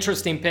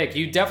 Interesting pick.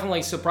 You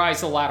definitely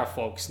surprised a lot of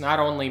folks, not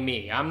only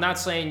me. I'm not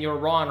saying you're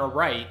wrong or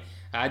right.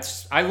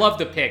 I love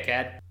the pick,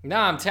 Ed. No,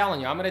 I'm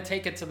telling you, I'm going to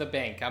take it to the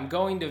bank. I'm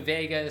going to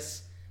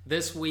Vegas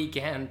this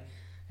weekend.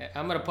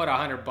 I'm going to put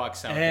 $100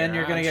 out there. And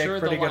you're going to get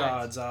pretty good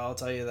odds, I'll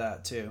tell you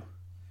that too.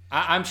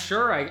 I'm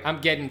sure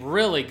I'm getting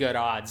really good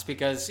odds,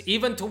 because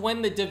even to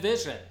win the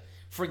division,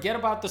 forget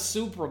about the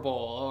Super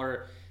Bowl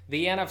or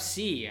the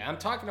NFC. I'm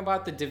talking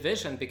about the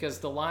division, because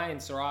the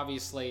Lions are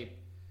obviously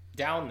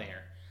down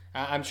there.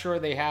 I'm sure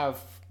they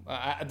have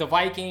the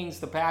Vikings,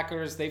 the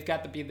Packers. They've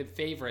got to be the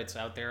favorites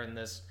out there in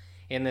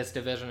this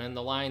division, and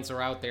the Lions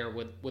are out there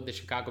with the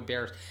Chicago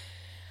Bears.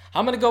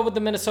 I'm going to go with the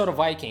Minnesota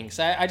Vikings.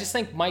 I just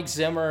think Mike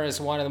Zimmer is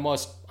one of the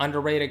most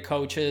underrated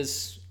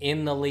coaches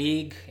in the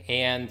league,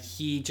 and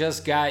he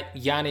just got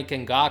Yannick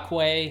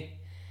Ngakoue.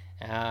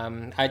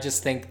 I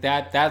just think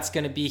that's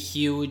going to be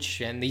huge,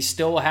 and they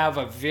still have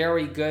a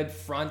very good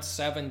front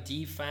seven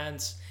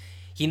defense.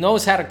 He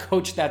knows how to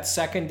coach that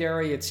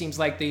secondary. It seems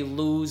like they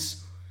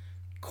lose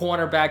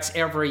cornerbacks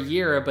every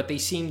year, but they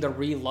seem to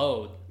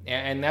reload.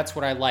 And that's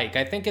what I like.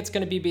 I think it's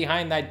going to be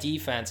behind that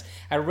defense.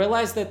 I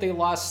realize that they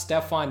lost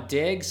Stephon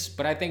Diggs,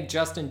 but I think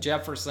Justin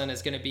Jefferson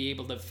is going to be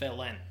able to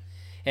fill in.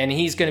 And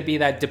he's going to be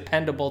that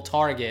dependable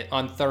target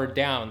on third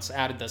downs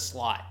out of the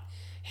slot.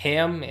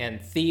 Him and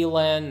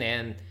Thielen,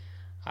 and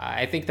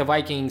I think the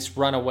Vikings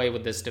run away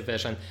with this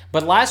division.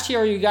 But last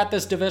year you got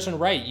this division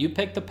right. You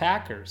picked the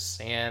Packers.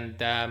 And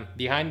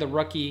behind the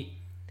rookie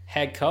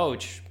head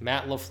coach,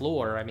 Matt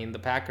LaFleur, I mean, the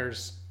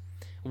Packers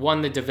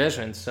won the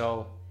division.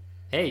 So,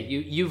 hey,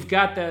 you've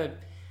got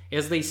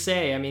as they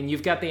say, I mean,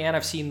 you've got the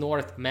NFC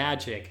North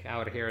magic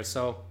out here.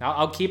 So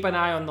I'll keep an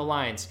eye on the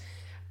Lions.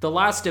 The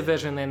last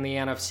division in the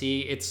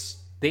NFC, it's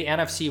the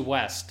NFC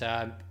West.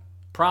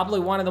 Probably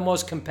one of the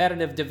most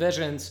competitive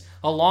divisions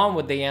along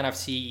with the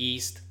NFC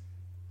East.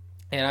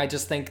 And I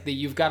just think that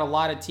you've got a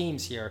lot of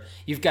teams here.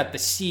 You've got the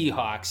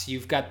Seahawks.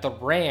 You've got the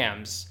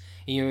Rams.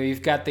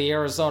 You've got the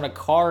Arizona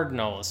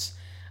Cardinals.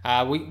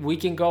 We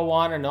can go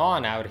on and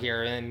on out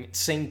here and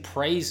sing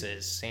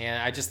praises.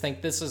 And I just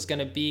think this is going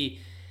to be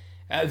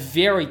a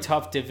very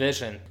tough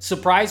division.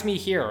 Surprise me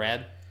here,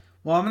 Ed.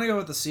 Well, I'm going to go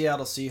with the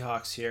Seattle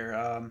Seahawks here.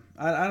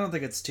 I don't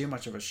think it's too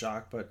much of a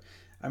shock, but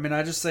I mean,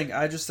 I just think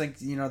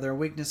their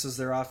weakness is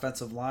their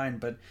offensive line,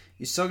 but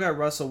you still got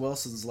Russell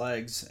Wilson's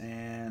legs,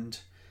 and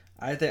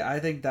I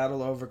think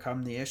that'll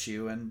overcome the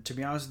issue. And to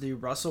be honest with you,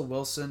 Russell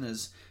Wilson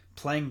is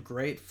playing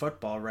great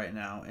football right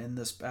now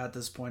at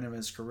this point of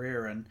his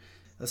career, and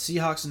the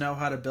Seahawks know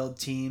how to build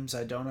teams.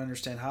 I don't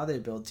understand how they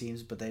build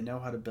teams, but they know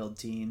how to build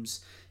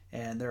teams,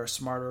 and they're a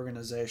smart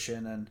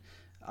organization. And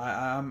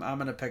I'm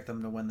going to pick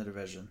them to win the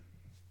division.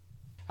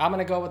 I'm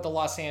going to go with the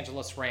Los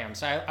Angeles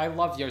Rams. I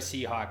love your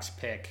Seahawks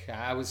pick.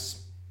 I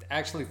was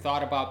actually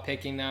thought about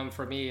picking them.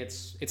 For me,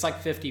 it's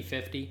like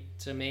 50-50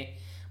 to me.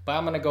 But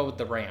I'm going to go with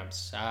the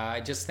Rams. I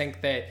just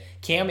think that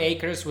Cam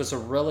Akers was a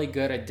really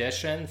good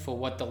addition for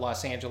what the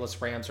Los Angeles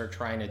Rams are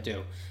trying to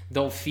do.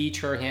 They'll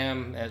feature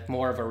him as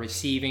more of a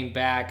receiving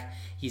back.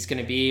 He's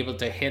going to be able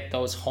to hit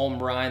those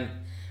home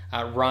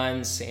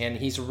runs, and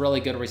he's a really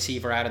good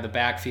receiver out of the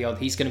backfield.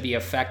 He's going to be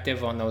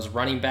effective on those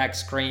running back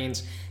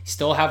screens. They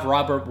still have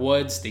Robert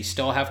Woods. They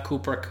still have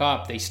Cooper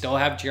Kupp. They still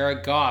have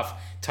Jared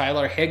Goff.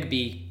 Tyler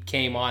Higbee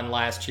came on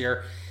last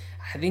year.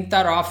 I think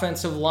that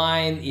offensive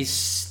line I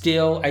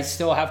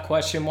still have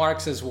question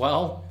marks as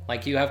well.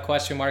 Like you have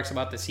question marks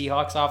about the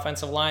Seahawks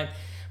offensive line.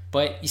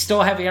 But you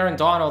still have Aaron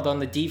Donald on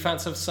the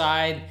defensive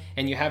side,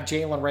 and you have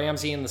Jalen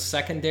Ramsey in the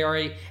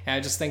secondary. And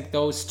I just think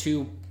those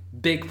two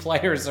big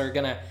players are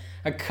going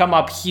to come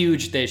up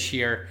huge this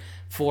year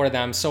for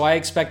them. So I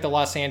expect the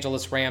Los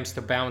Angeles Rams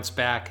to bounce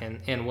back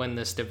and win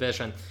this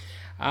division.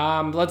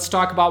 Let's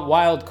talk about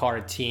wild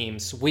card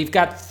teams. We've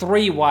got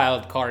 3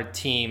 wild card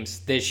teams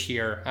this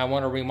year. I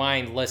want to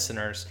remind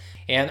listeners.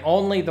 And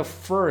only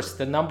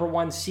the number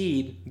 1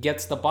 seed,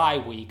 gets the bye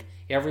week.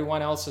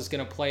 Everyone else is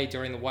going to play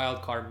during the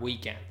wild card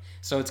weekend.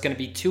 So it's going to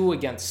be 2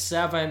 against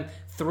 7,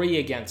 3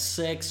 against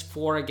 6,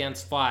 4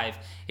 against 5.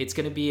 It's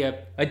going to be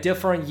a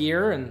different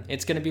year, and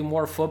it's going to be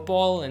more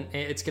football, and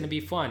it's going to be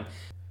fun.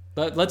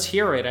 But let's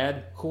hear it,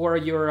 Ed. Who are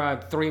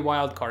your 3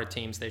 wild card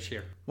teams this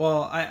year?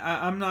 Well,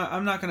 I'm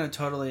not going to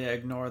totally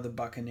ignore the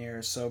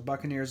Buccaneers. So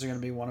Buccaneers are going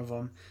to be one of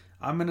them.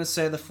 I'm going to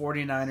say the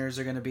 49ers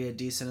are going to be a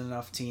decent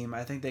enough team.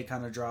 I think they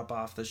kind of drop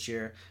off this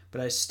year,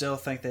 but I still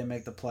think they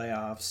make the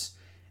playoffs.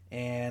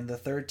 And the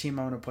third team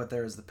I'm going to put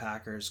there is the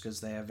Packers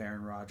because they have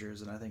Aaron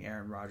Rodgers, and I think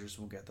Aaron Rodgers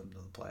will get them to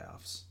the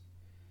playoffs.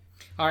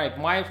 All right,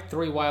 my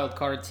 3 wild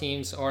card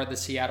teams are the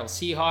Seattle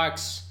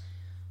Seahawks.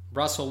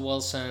 Russell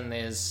Wilson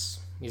is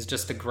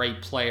just a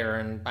great player,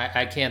 and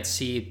I can't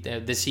see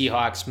the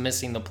Seahawks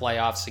missing the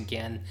playoffs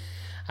again.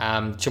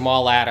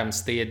 Jamal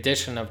Adams, the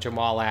addition of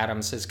Jamal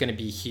Adams is going to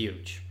be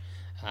huge.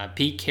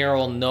 Pete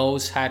Carroll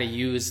knows how to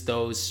use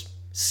those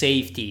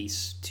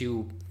safeties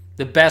to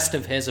the best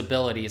of his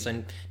abilities,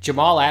 and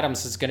Jamal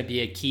Adams is going to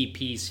be a key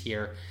piece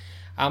here.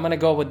 I'm going to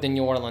go with the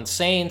New Orleans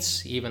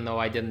Saints, even though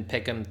I didn't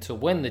pick them to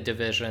win the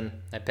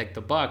division. I picked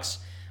the Bucs,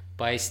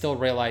 but I still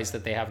realize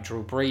that they have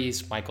Drew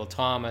Brees, Michael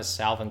Thomas,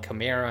 Alvin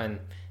Kamara,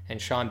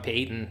 and Sean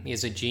Payton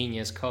is a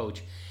genius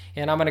coach.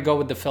 And I'm going to go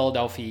with the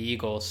Philadelphia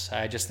Eagles.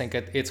 I just think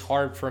it's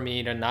hard for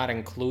me to not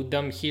include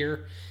them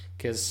here,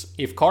 because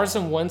if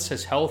Carson Wentz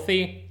is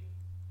healthy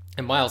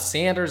and Miles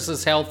Sanders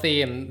is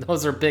healthy, and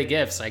those are big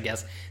ifs, I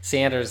guess.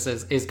 Sanders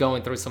is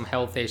going through some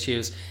health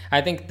issues. I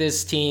think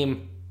this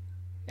team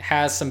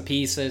has some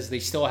pieces. They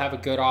still have a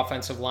good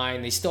offensive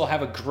line. They still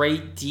have a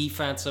great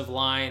defensive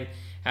line.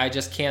 I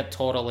just can't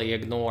totally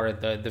ignore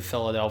the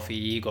Philadelphia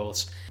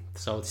Eagles.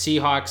 So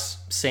Seahawks,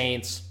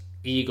 Saints,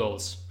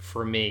 Eagles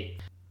for me.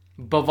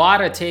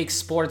 Bovada takes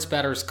sports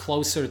bettors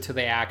closer to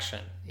the action.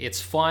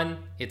 It's fun,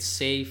 it's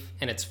safe,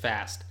 and it's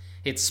fast.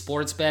 It's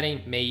sports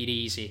betting made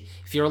easy.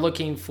 If you're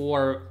looking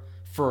for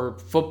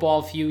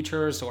football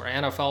futures or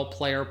NFL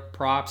player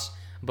props,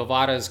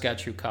 Bovada's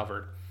got you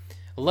covered.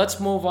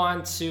 Let's move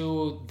on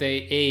to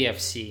the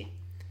AFC.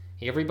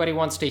 Everybody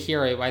wants to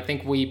hear it. I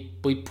think we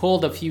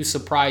pulled a few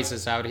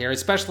surprises out here,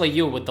 especially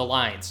you with the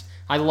lines.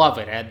 I love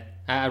it, Ed.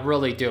 I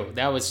really do.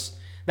 That was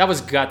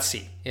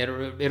gutsy. It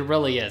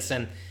really is.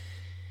 And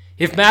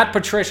if Matt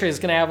Patricia is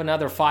going to have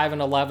another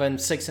 5-11,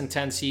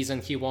 6-10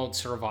 season, he won't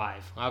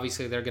survive.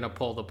 Obviously, they're going to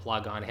pull the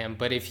plug on him.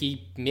 But if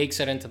he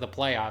makes it into the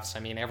playoffs, I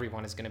mean,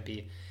 everyone is going to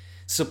be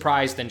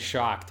surprised and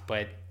shocked.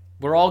 But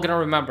we're all going to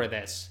remember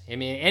this. I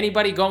mean,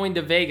 anybody going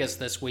to Vegas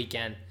this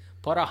weekend,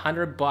 put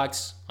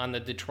 $100 on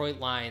the Detroit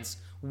Lions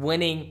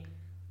winning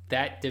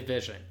that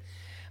division.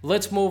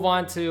 Let's move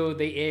on to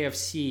the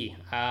AFC.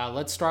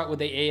 Let's start with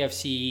the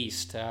AFC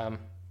East.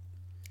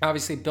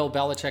 Obviously, Bill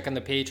Belichick and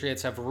the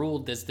Patriots have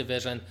ruled this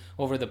division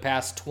over the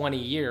past 20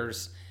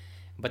 years,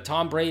 but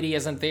Tom Brady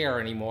isn't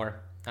there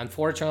anymore.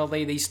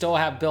 Unfortunately, they still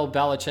have Bill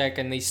Belichick,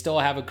 and they still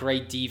have a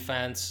great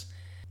defense.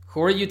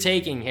 Who are you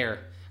taking here?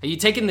 Are you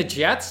taking the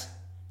Jets? Are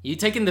you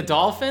taking the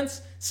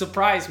Dolphins?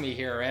 Surprise me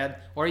here, Ed.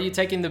 Or are you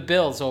taking the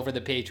Bills over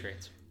the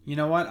Patriots? You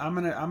know what? I'm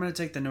gonna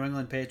take the New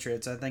England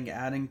Patriots. I think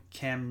adding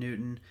Cam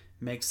Newton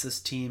makes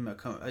this team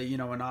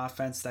an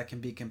offense that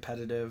can be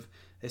competitive.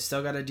 They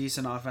still got a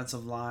decent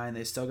offensive line.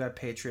 They still got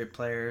Patriot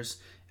players,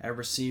 a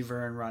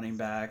receiver and running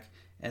back.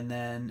 And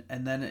then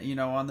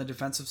on the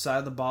defensive side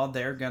of the ball,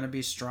 they're going to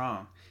be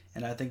strong.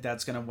 And I think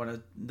that's going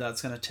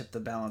to tip the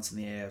balance in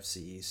the AFC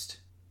East.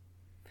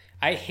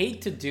 I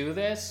hate to do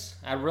this.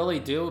 I really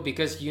do,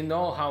 because you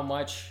know how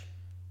much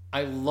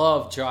I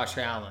love Josh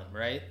Allen,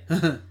 right?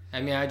 I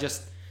mean,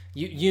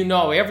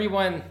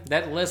 everyone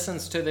that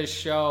listens to this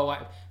show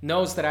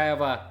knows that I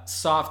have a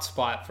soft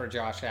spot for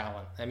Josh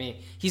Allen. I mean,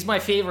 he's my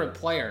favorite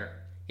player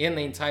in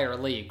the entire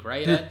league,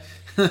 right, Ed?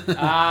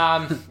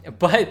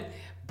 But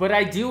But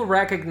I do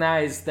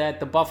recognize that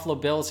the Buffalo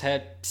Bills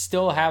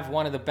still have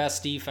one of the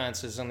best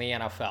defenses in the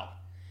NFL.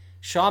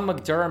 Sean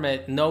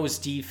McDermott knows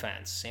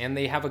defense, and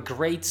they have a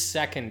great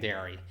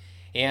secondary.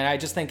 And I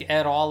just think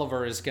Ed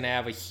Oliver is going to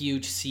have a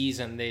huge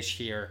season this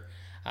year.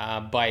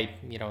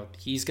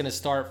 He's going to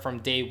start from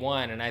day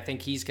one, and I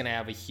think he's going to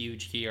have a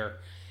huge year.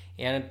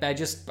 And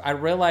I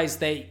realized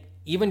that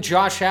even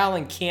Josh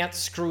Allen can't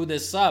screw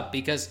this up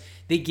because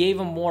they gave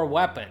him more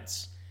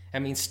weapons. I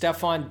mean,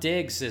 Stephon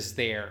Diggs is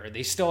there.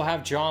 They still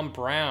have John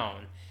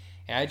Brown.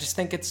 And I just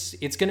think it's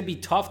going to be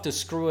tough to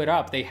screw it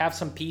up. They have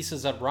some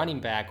pieces at running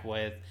back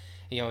with,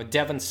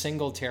 Devin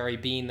Singletary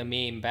being the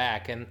main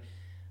back. And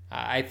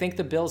I think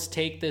the Bills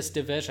take this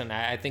division.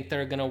 I think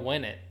they're going to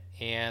win it.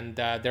 And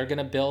they're going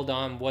to build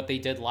on what they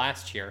did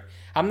last year.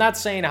 I'm not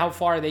saying how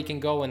far they can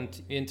go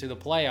into the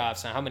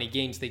playoffs and how many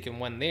games they can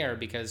win there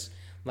because,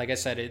 like I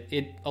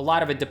said, a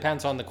lot of it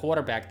depends on the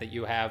quarterback that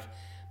you have.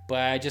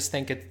 But I just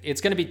think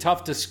it's going to be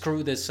tough to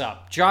screw this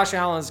up. Josh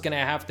Allen's going to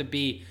have to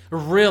be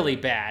really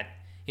bad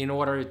in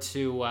order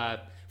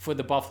for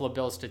the Buffalo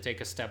Bills to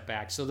take a step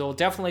back. So they'll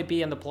definitely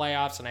be in the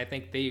playoffs, and I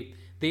think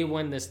they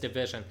win this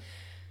division.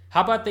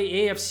 How about the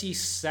AFC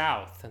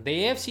South?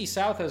 The AFC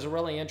South is a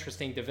really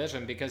interesting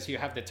division because you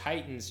have the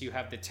Titans, you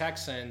have the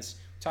Texans,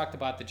 we talked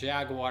about the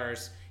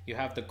Jaguars, you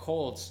have the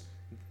Colts.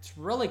 It's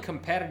a really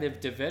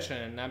competitive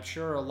division, and I'm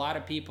sure a lot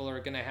of people are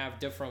going to have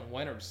different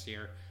winners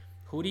here.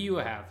 Who do you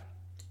have?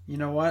 You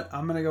know what?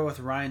 I'm going to go with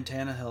Ryan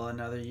Tannehill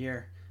another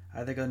year.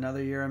 I think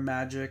another year of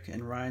magic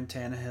and Ryan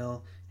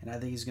Tannehill, and I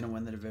think he's going to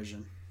win the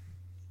division.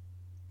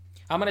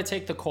 I'm going to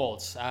take the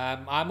Colts.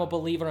 I'm a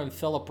believer in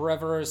Phillip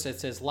Rivers.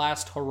 It's his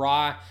last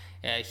hurrah.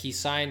 He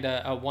signed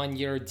a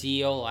one-year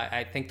deal.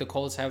 I think the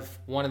Colts have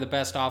one of the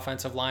best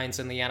offensive lines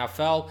in the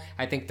NFL.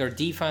 I think their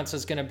defense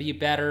is going to be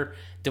better.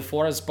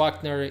 DeForest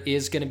Buckner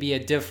is going to be a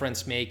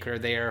difference maker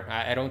there.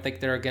 I don't think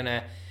they're going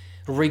to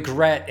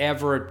regret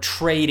ever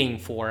trading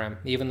for him,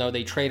 even though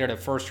they traded a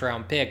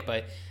first-round pick.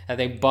 But I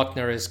think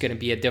Buckner is going to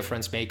be a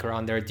difference maker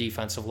on their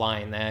defensive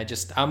line.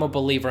 I'm a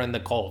believer in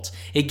the Colts.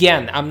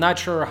 Again, I'm not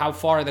sure how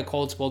far the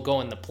Colts will go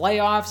in the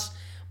playoffs,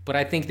 but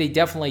I think they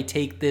definitely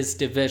take this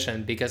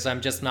division because I'm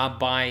just not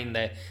buying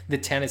the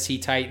Tennessee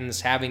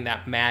Titans having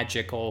that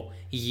magical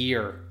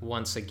year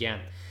once again.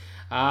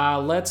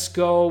 Let's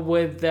go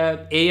with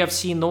the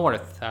AFC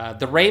North.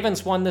 The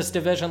Ravens won this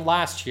division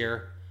last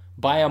year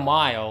by a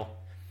mile.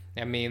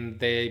 I mean,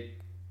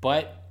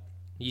 but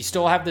you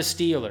still have the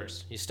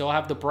Steelers. You still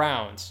have the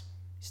Browns.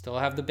 You still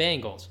have the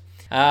Bengals.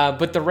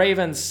 But the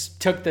Ravens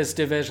took this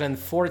division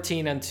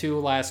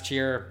 14-2 last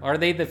year. Are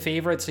they the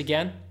favorites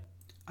again?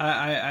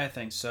 I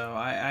think so.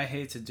 I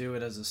hate to do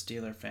it as a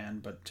Steeler fan,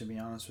 but to be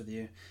honest with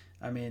you,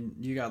 I mean,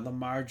 you got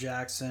Lamar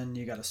Jackson,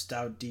 you got a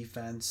stout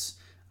defense.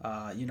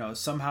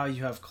 Somehow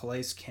you have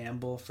Calais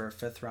Campbell for a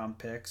 5th-round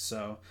pick.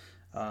 So,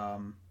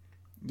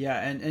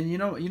 yeah,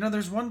 and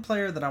there's one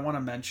player that I want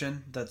to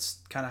mention that's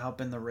kind of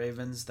helping the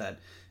Ravens that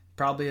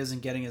probably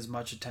isn't getting as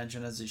much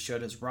attention as he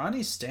should. Is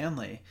Ronnie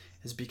Stanley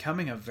is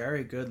becoming a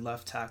very good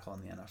left tackle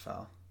in the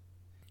NFL.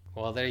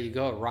 Well, there you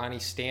go, Ronnie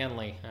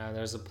Stanley.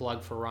 There's a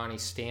plug for Ronnie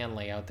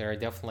Stanley out there.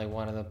 Definitely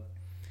one of the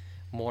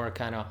more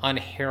kind of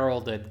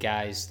unheralded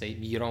guys that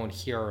you don't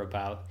hear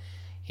about.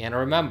 And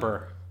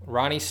remember,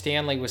 Ronnie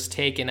Stanley was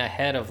taken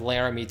ahead of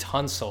Laramie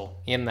Tunsil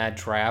in that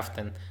draft,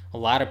 and a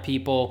lot of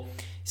people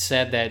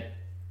said that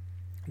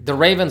the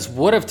Ravens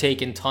would have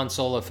taken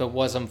Tunsil if it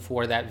wasn't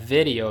for that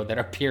video that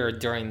appeared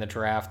during the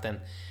draft. And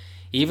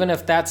even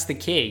if that's the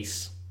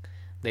case,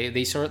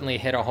 they certainly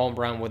hit a home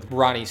run with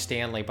Ronnie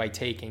Stanley by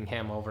taking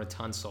him over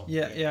Tunsil.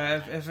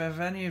 Yeah. If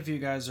any of you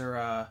guys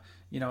are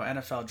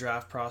NFL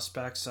draft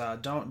prospects,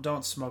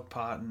 don't smoke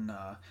pot and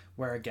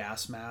wear a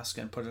gas mask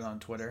and put it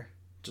on Twitter.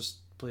 Just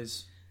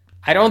please.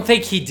 I don't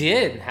think he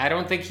did.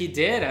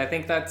 I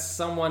think that's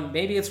someone.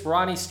 Maybe it's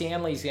Ronnie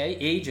Stanley's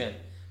agent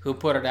who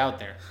put it out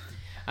there.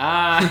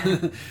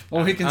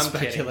 Well, we can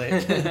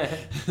speculate.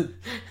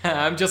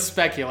 I'm just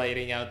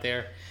speculating out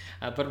there.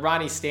 But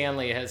Ronnie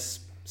Stanley has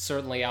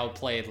certainly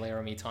outplayed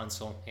Laramie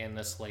Tunsil in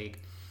this league.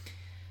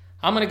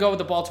 I'm going to go with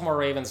the Baltimore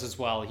Ravens as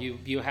well.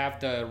 You have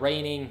the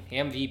reigning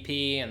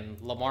MVP and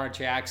Lamar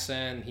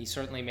Jackson. He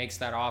certainly makes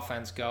that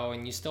offense go.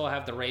 And you still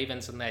have the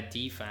Ravens in that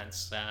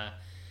defense.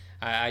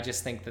 I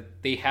just think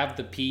that they have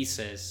the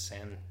pieces.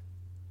 And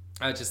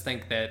I just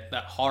think that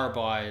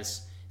Harbaugh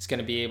is going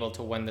to be able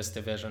to win this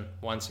division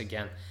once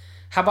again.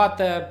 How about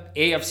the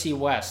AFC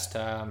West?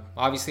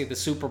 Obviously, the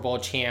Super Bowl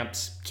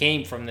champs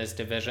came from this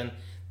division.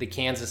 The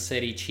Kansas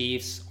City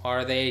Chiefs,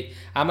 are they?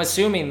 I'm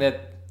assuming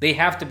that they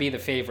have to be the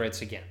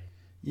favorites again.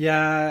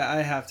 Yeah,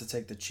 I have to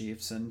take the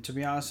Chiefs. And to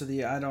be honest with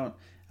you, I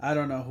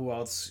don't know who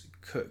else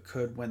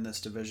could win this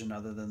division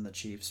other than the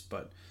Chiefs.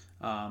 But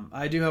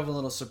I do have a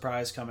little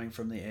surprise coming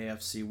from the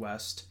AFC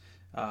West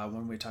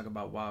when we talk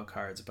about wild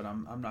cards. But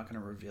I'm not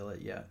going to reveal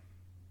it yet.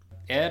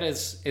 Ed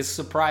is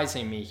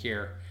surprising me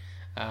here.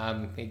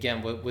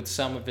 Again, with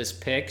some of his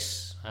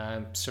picks,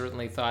 I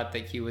certainly thought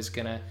that he was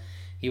gonna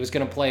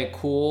play it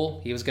cool.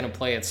 He was gonna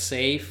play it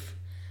safe,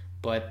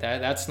 but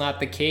that's not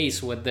the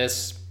case with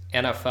this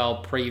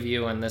NFL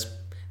preview and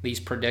these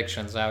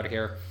predictions out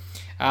here.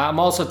 I'm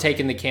also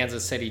taking the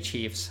Kansas City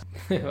Chiefs.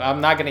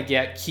 I'm not going to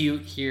get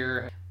cute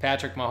here.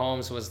 Patrick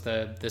Mahomes was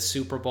the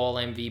Super Bowl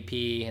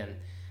MVP, and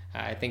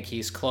I think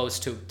he's close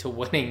to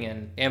winning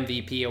an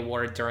MVP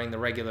award during the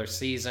regular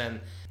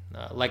season.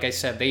 Like I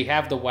said, they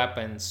have the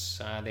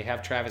weapons. They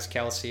have Travis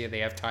Kelce. They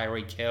have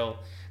Tyreek Hill.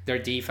 Their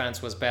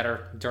defense was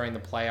better during the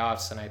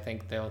playoffs, and I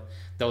think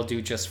they'll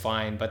do just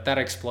fine. But that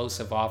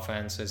explosive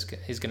offense is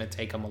going to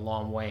take them a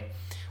long way.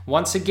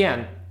 Once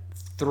again,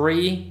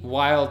 3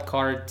 wild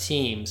card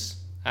teams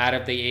out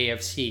of the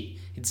AFC.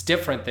 It's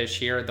different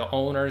this year. The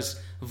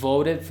owners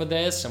voted for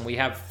this, and we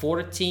have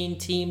 14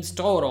 teams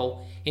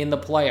total in the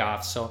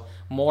playoffs. So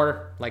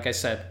more, like I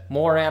said,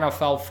 more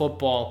NFL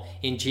football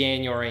in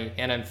January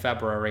and in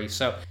February.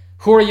 So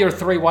who are your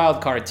 3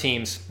 wild card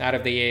teams out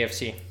of the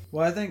AFC?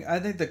 Well, I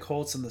think the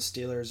Colts and the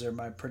Steelers are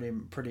my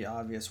pretty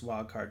obvious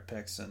wild card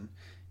picks, and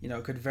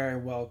could very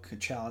well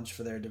challenge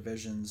for their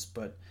divisions.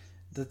 But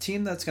the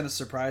team that's going to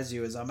surprise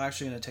you is I'm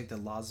actually going to take the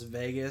Las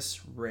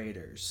Vegas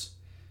Raiders.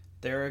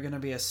 They're going to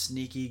be a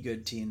sneaky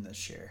good team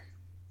this year.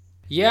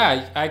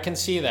 Yeah, I can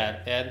see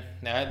that, Ed.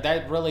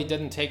 That really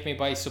didn't take me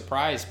by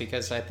surprise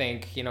because I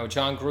think,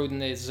 John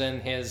Gruden is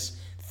in his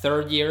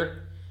 3rd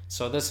year.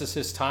 So this is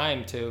his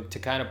time to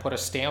kind of put a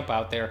stamp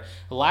out there.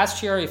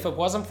 Last year, if it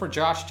wasn't for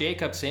Josh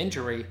Jacobs'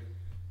 injury,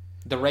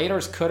 the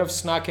Raiders could have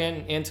snuck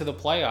into the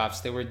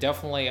playoffs. They were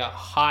definitely a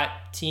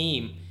hot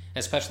team,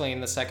 especially in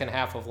the second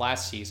half of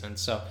last season.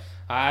 So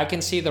I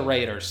can see the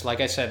Raiders.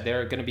 Like I said,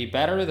 they're going to be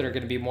better. They're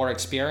going to be more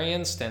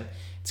experienced, and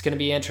it's going to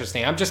be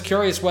interesting. I'm just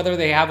curious whether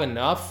they have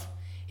enough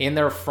in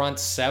their front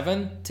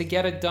 7 to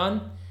get it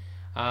done.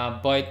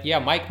 But yeah,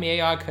 Mike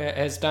Mayock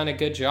has done a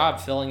good job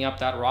filling up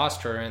that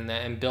roster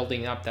and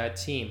building up that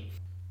team.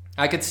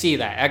 I could see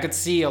that. I could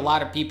see a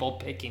lot of people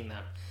picking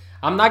them.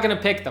 I'm not going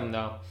to pick them,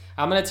 though.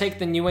 I'm going to take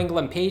the New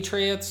England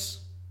Patriots.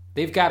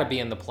 They've got to be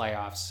in the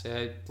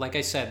playoffs. Like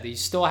I said, you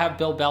still have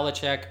Bill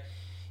Belichick.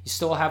 You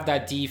still have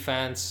that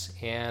defense.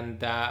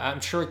 And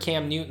I'm sure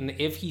Cam Newton,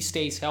 if he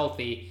stays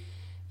healthy,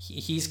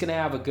 he's going to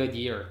have a good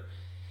year.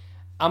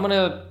 I'm going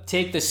to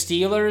take the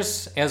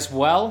Steelers as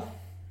well.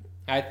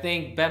 I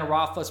think Ben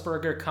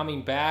Roethlisberger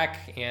coming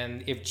back,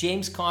 and if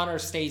James Conner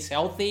stays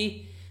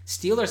healthy,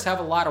 Steelers have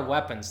a lot of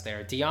weapons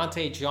there.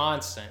 Deontay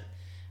Johnson,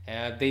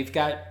 they've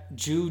got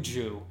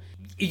Juju.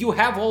 You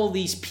have all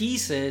these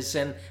pieces,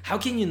 and how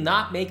can you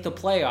not make the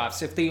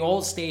playoffs if they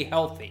all stay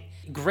healthy?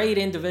 Great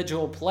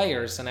individual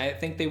players, and I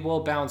think they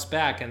will bounce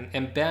back,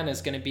 and Ben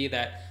is going to be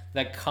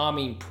that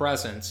calming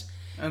presence.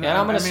 And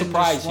I'm going to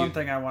surprise you. One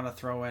thing I want to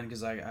throw in,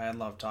 because I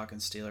love talking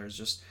Steelers,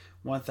 just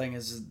one thing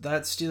is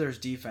that Steelers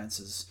defense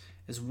is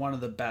one of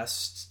the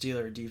best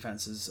Steeler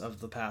defenses of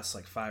the past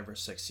 5 or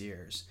 6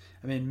 years.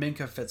 I mean,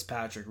 Minkah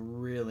Fitzpatrick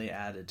really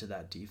added to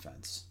that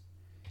defense.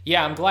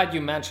 Yeah, I'm glad you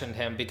mentioned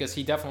him because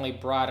he definitely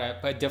brought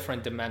a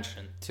different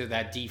dimension to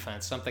that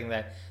defense, something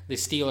that the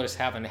Steelers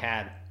haven't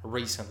had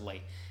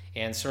recently.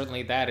 And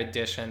certainly that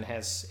addition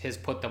has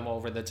put them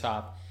over the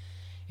top.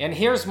 And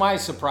here's my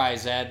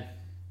surprise, Ed.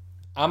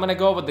 I'm going to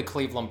go with the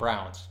Cleveland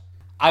Browns.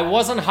 I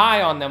wasn't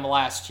high on them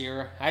last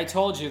year. I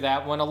told you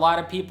that when a lot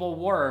of people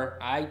were.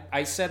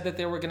 I said that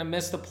they were going to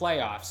miss the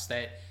playoffs,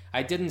 that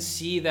I didn't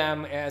see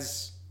them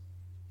as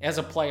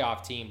a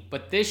playoff team.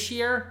 But this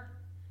year,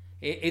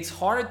 it's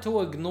hard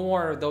to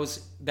ignore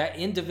that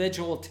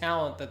individual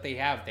talent that they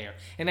have there.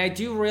 And I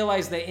do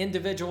realize that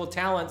individual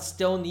talent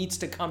still needs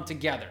to come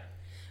together.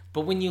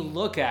 But when you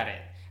look at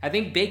it, I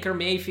think Baker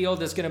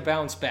Mayfield is going to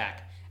bounce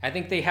back. I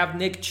think they have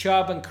Nick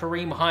Chubb and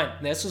Kareem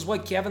Hunt. This is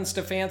what Kevin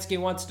Stefanski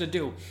wants to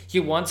do.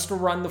 He wants to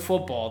run the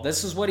football.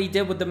 This is what he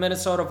did with the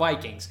Minnesota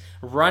Vikings,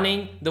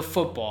 running the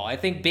football. I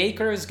think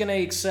Baker is going to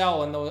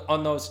excel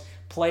on those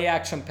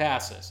play-action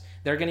passes.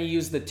 They're going to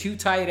use the 2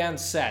 tight end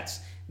sets.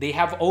 They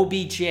have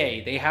OBJ.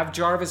 They have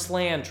Jarvis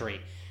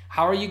Landry.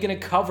 How are you going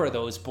to cover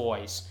those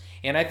boys?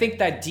 And I think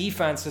that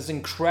defense is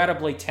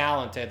incredibly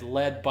talented,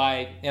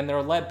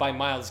 they're led by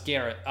Myles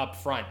Garrett up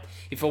front.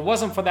 If it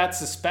wasn't for that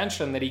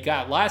suspension that he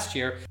got last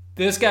year,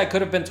 this guy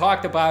could have been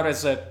talked about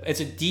as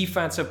a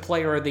defensive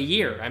player of the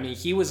year. I mean,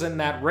 he was in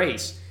that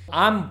race.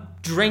 I'm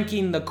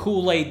drinking the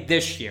Kool-Aid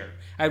this year.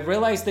 I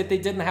realized that they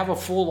didn't have a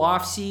full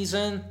off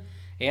season,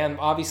 and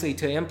obviously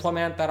to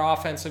implement that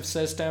offensive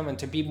system and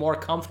to be more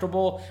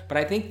comfortable. But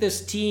I think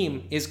this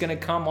team is going to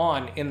come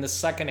on in the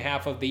second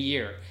half of the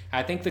year.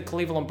 I think the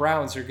Cleveland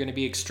Browns are going to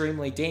be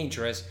extremely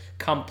dangerous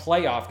come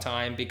playoff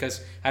time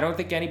because I don't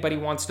think anybody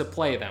wants to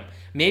play them.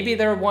 Maybe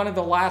they're one of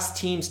the last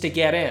teams to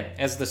get in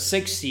as the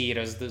 6th seed,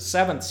 as the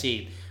 7th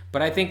seed.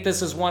 But I think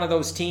this is one of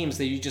those teams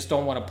that you just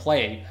don't want to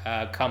play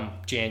come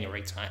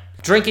January time.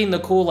 Drinking the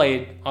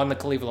Kool-Aid on the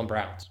Cleveland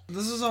Browns.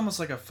 This is almost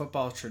like a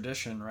football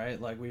tradition, right?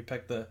 Like we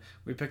pick the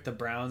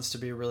Browns to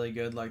be really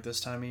good this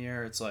time of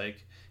year. It's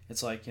like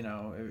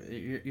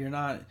you're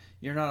not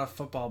a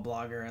football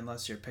blogger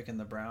unless you're picking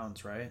the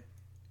Browns, right?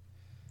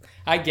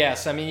 I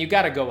guess. I mean, you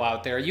got to go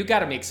out there. You got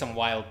to make some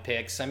wild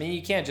picks. I mean,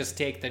 you can't just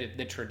take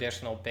the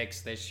traditional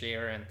picks this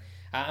year. And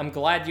I'm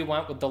glad you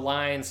went with the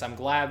Lions. I'm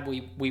glad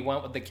we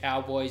went with the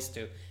Cowboys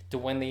to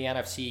win the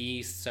NFC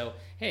East. So,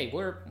 hey,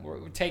 we're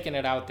taking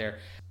it out there.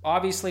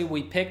 Obviously,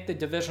 we picked the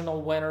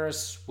divisional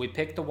winners. We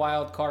picked the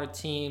wild card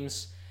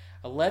teams.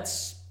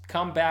 Let's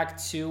come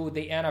back to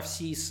the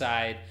NFC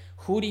side.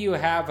 Who do you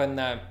have in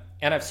the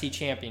NFC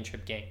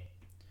Championship game?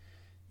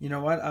 You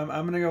know what? I'm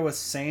going to go with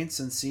Saints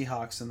and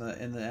Seahawks in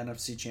the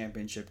NFC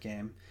Championship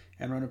game.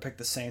 And I'm going to pick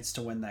the Saints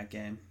to win that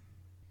game.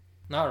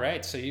 All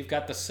right, so you've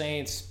got the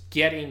Saints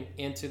getting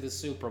into the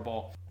Super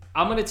Bowl.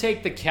 I'm going to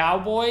take the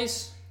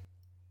Cowboys,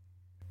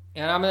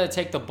 and I'm going to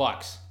take the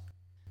Bucks.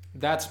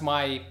 That's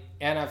my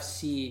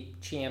NFC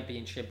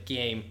Championship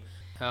game.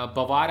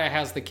 Bovada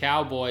has the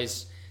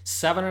Cowboys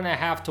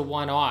 7.5 to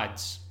 1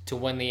 odds to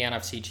win the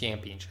NFC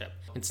Championship.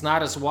 It's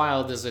not as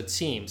wild as it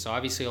seems.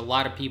 Obviously, a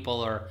lot of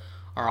people are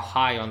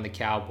high on the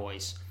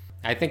Cowboys.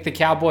 I think the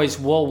Cowboys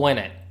will win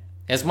it.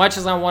 As much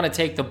as I want to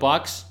take the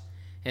Bucks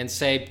and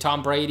say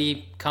Tom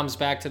Brady comes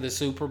back to the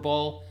Super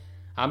Bowl,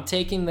 I'm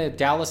taking the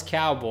Dallas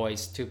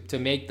Cowboys to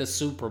make the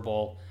Super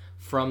Bowl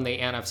from the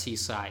NFC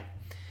side.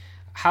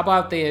 How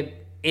about the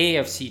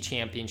AFC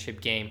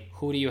Championship game?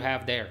 Who do you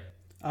have there?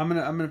 I'm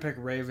gonna pick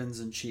Ravens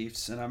and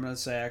Chiefs, and I'm gonna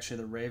say actually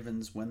the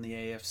Ravens win the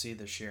AFC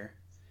this year.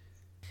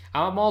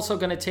 I'm also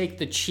gonna take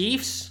the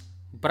Chiefs,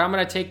 but I'm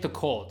gonna take the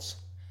Colts.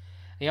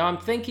 I'm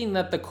thinking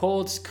that the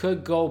Colts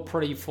could go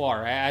pretty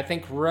far. I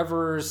think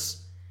Rivers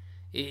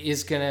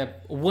is going to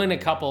win a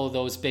couple of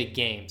those big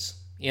games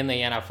in the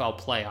NFL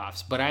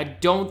playoffs, but I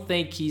don't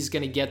think he's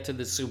going to get to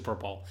the Super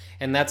Bowl,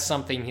 and that's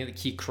something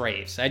he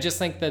craves. I just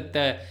think that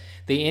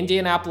the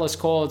Indianapolis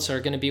Colts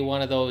are going to be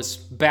one of those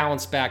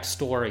bounce-back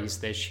stories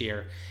this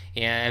year,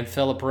 and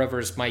Phillip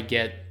Rivers might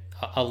get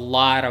a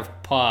lot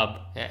of pub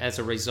as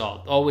a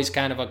result. Always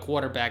kind of a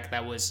quarterback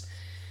that was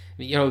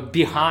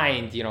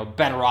behind,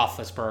 Ben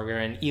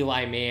Roethlisberger and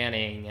Eli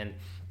Manning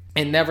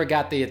and never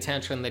got the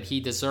attention that he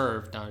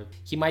deserved.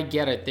 He might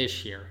get it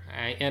this year.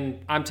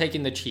 And I'm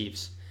taking the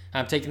Chiefs.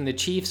 I'm taking the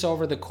Chiefs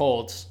over the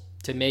Colts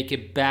to make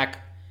it back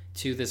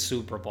to the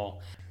Super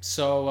Bowl.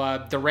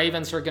 So the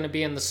Ravens are going to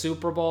be in the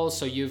Super Bowl,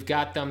 so you've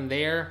got them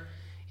there.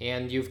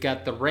 And you've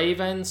got the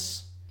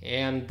Ravens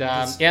and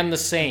the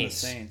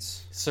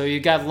Saints. So you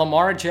got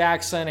Lamar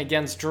Jackson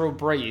against Drew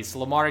Brees.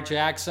 Lamar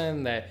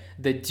Jackson,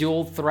 the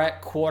dual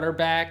threat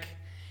quarterback,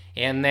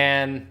 and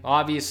then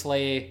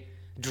obviously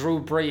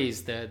Drew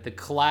Brees, the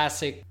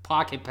classic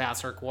pocket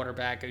passer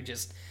quarterback who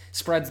just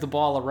spreads the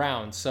ball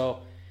around. So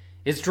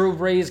is Drew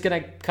Brees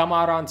going to come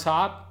out on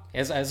top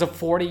as a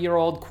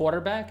 40-year-old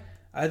quarterback?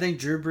 I think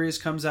Drew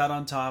Brees comes out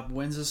on top,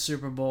 wins the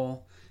Super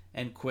Bowl,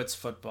 and quits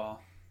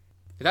football.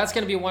 That's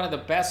going to be one of the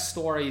best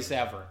stories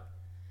ever.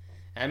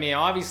 I mean,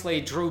 obviously,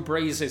 Drew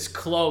Brees is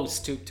close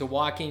to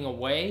walking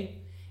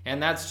away,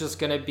 and that's just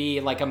going to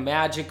be like a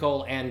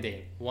magical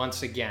ending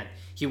once again.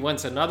 He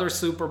wins another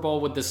Super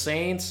Bowl with the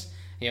Saints.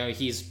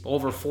 He's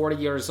over 40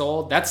 years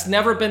old. That's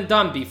never been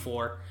done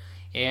before,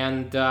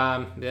 and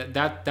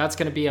that's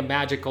going to be a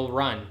magical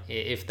run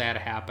if that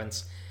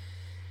happens.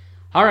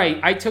 All right,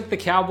 I took the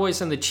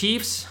Cowboys and the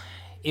Chiefs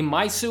in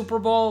my Super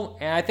Bowl,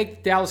 and I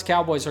think the Dallas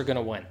Cowboys are going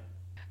to win.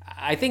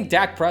 I think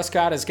Dak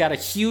Prescott has got a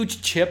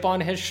huge chip on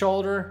his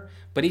shoulder,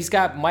 but he's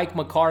got Mike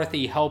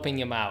McCarthy helping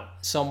him out.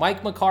 So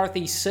Mike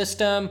McCarthy's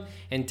system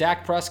and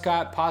Dak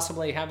Prescott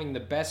possibly having the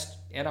best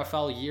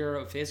NFL year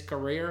of his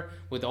career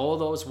with all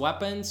those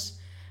weapons.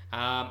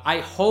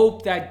 I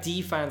hope that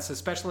defense,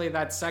 especially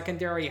that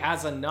secondary,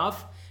 has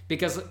enough,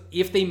 because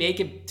if they make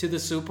it to the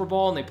Super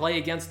Bowl and they play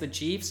against the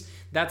Chiefs,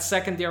 that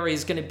secondary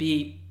is going to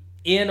be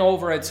in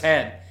over its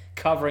head,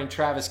 covering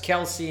Travis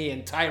Kelce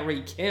and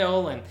Tyreek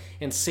Hill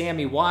and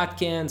Sammy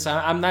Watkins.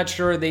 I'm not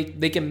sure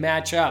they can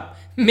match up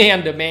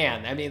man to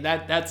man. I mean,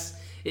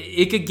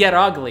 it could get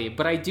ugly,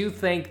 but I do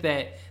think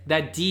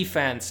that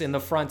defense in the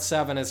front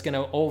seven is going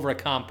to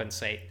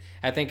overcompensate.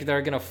 I think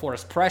they're going to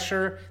force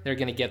pressure. They're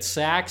going to get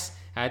sacks.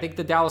 I think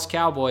the Dallas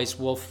Cowboys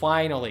will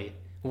finally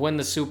win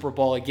the Super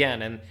Bowl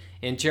again,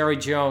 and Jerry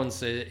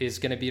Jones is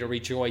going to be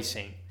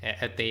rejoicing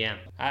at the end.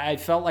 I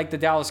felt like the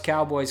Dallas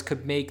Cowboys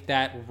could make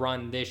that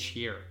run this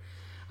year.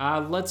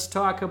 Let's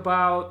talk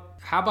about,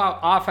 how about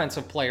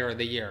Offensive Player of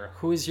the Year?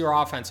 Who is your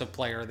Offensive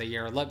Player of the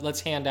Year?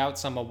 Let's hand out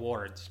some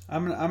awards.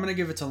 I'm gonna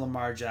give it to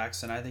Lamar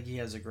Jackson. I think he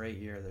has a great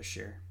year this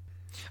year.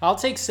 I'll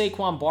take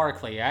Saquon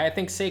Barkley. I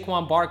think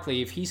Saquon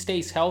Barkley, if he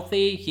stays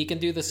healthy, he can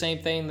do the same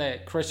thing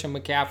that Christian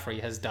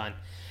McCaffrey has done.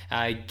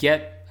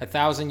 Get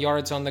 1,000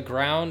 yards on the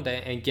ground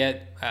and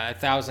get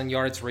 1,000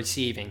 yards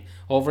receiving.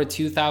 Over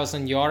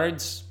 2,000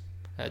 yards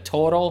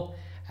total.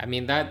 I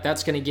mean,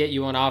 that's going to get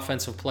you an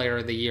Offensive Player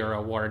of the Year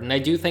award. And I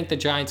do think the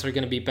Giants are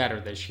going to be better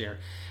this year.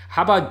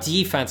 How about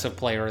Defensive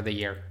Player of the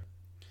Year?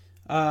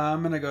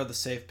 I'm going to go the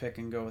safe pick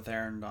and go with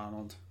Aaron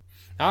Donald.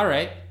 All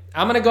right.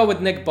 I'm going to go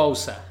with Nick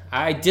Bosa.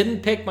 I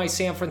didn't pick my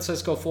San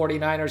Francisco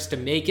 49ers to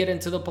make it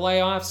into the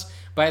playoffs,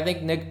 but I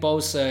think Nick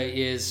Bosa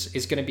is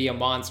going to be a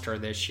monster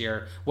this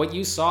year. What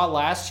you saw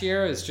last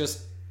year is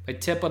just a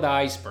tip of the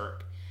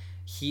iceberg.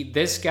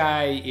 This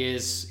guy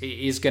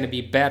is going to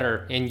be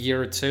better in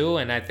year two,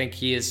 and I think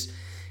he is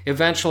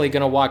eventually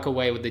going to walk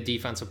away with the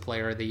Defensive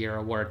Player of the Year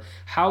award.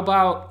 How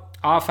about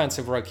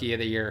Offensive Rookie of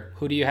the Year.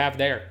 Who do you have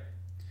there?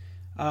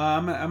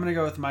 I'm gonna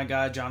go with my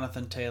guy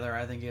Jonathan Taylor.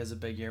 I think he has a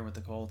big year with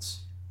the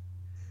Colts.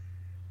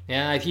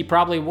 Yeah, he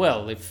probably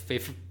will. If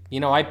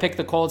I picked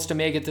the Colts to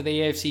make it to the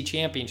AFC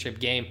Championship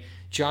game,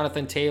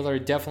 Jonathan Taylor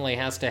definitely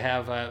has to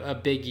have a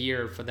big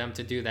year for them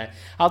to do that.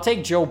 I'll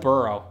take Joe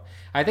Burrow.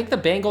 I think the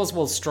Bengals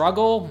will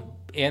struggle,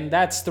 and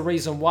that's the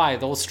reason why.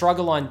 They'll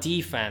struggle on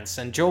defense,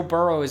 and Joe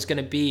Burrow is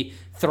going to be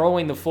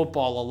throwing the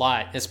football a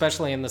lot,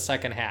 especially in the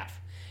second half.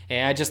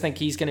 And I just think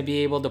he's going to be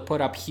able to put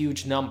up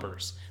huge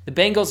numbers. The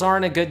Bengals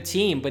aren't a good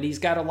team, but he's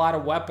got a lot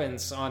of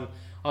weapons on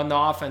the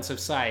offensive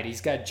side.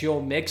 He's got Joe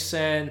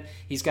Mixon.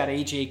 He's got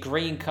A.J.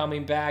 Green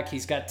coming back.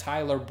 He's got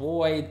Tyler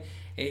Boyd.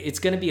 It's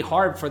going to be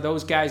hard for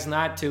those guys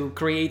not to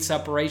create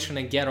separation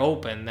and get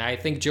open. I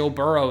think Joe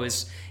Burrow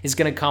is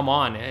going to come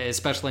on,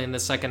 especially in the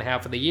second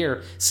half of the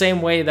year,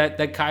 same way that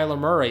Kyler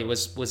Murray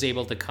was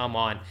able to come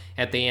on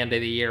at the end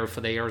of the year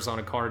for the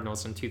Arizona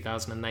Cardinals in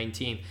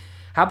 2019.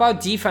 How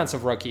about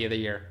Defensive Rookie of the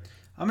Year?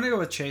 I'm going to go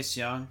with Chase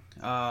Young.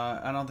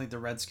 I don't think the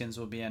Redskins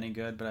will be any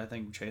good, but I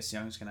think Chase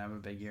Young's going to have a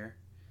big year.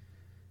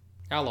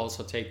 I'll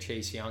also take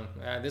Chase Young.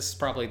 This is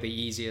probably the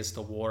easiest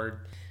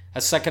award. A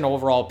second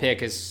overall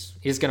pick is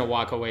going to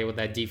walk away with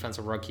that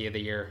Defensive Rookie of the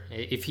Year.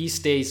 If he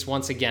stays,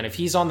 once again, if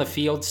he's on the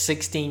field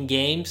 16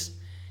 games,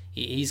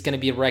 he's going to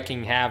be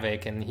wrecking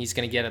havoc, and he's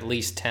going to get at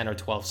least 10 or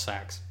 12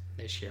 sacks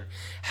this year.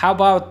 How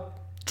about,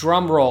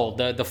 drum roll,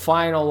 the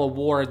final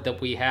award that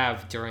we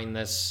have during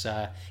this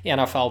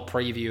NFL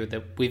preview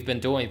that we've been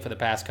doing for the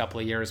past couple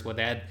of years with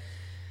Ed?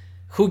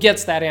 Who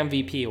gets that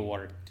MVP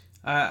award?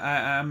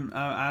 I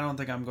don't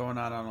think I'm going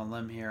out on a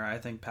limb here. I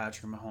think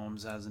Patrick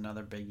Mahomes has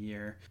another big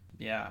year.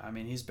 Yeah, I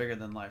mean, he's bigger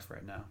than life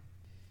right now.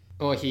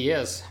 Well, he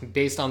is,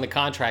 based on the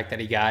contract that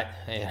he got,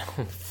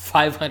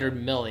 $500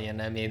 million.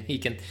 I mean, he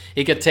could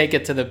take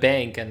it to the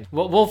bank, and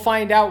we'll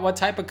find out what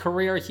type of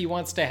career he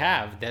wants to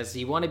have. Does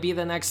he want to be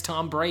the next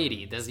Tom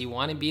Brady? Does he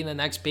want to be the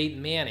next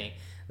Peyton Manning?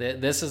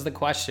 This is the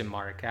question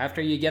mark.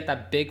 After you get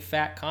that big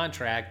fat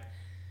contract,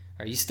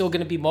 are you still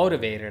going to be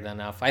motivated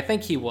enough? I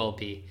think he will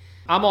be.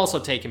 I'm also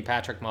taking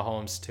Patrick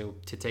Mahomes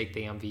to take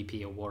the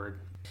MVP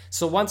award.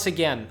 So once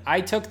again, I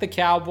took the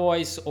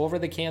Cowboys over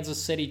the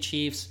Kansas City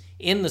Chiefs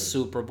in the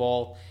Super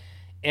Bowl.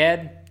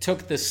 Ed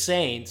took the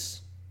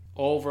Saints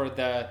over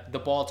the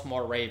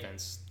Baltimore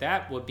Ravens.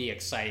 That would be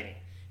exciting.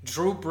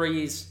 Drew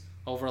Brees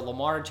over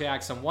Lamar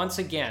Jackson. Once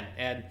again,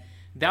 Ed,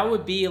 that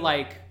would be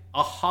like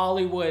a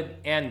Hollywood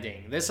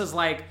ending. This is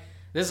like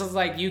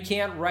you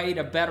can't write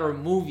a better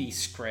movie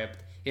script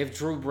if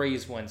Drew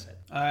Brees wins it.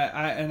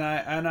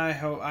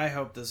 I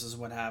hope this is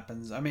what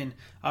happens. I mean,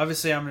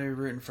 obviously I'm going to be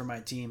rooting for my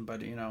team,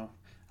 but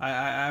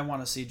I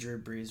want to see Drew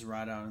Brees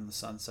ride out in the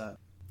sunset.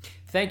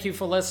 Thank you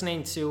for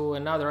listening to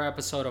another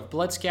episode of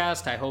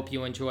BlitzCast. I hope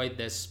you enjoyed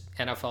this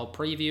NFL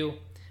preview.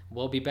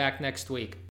 We'll be back next week.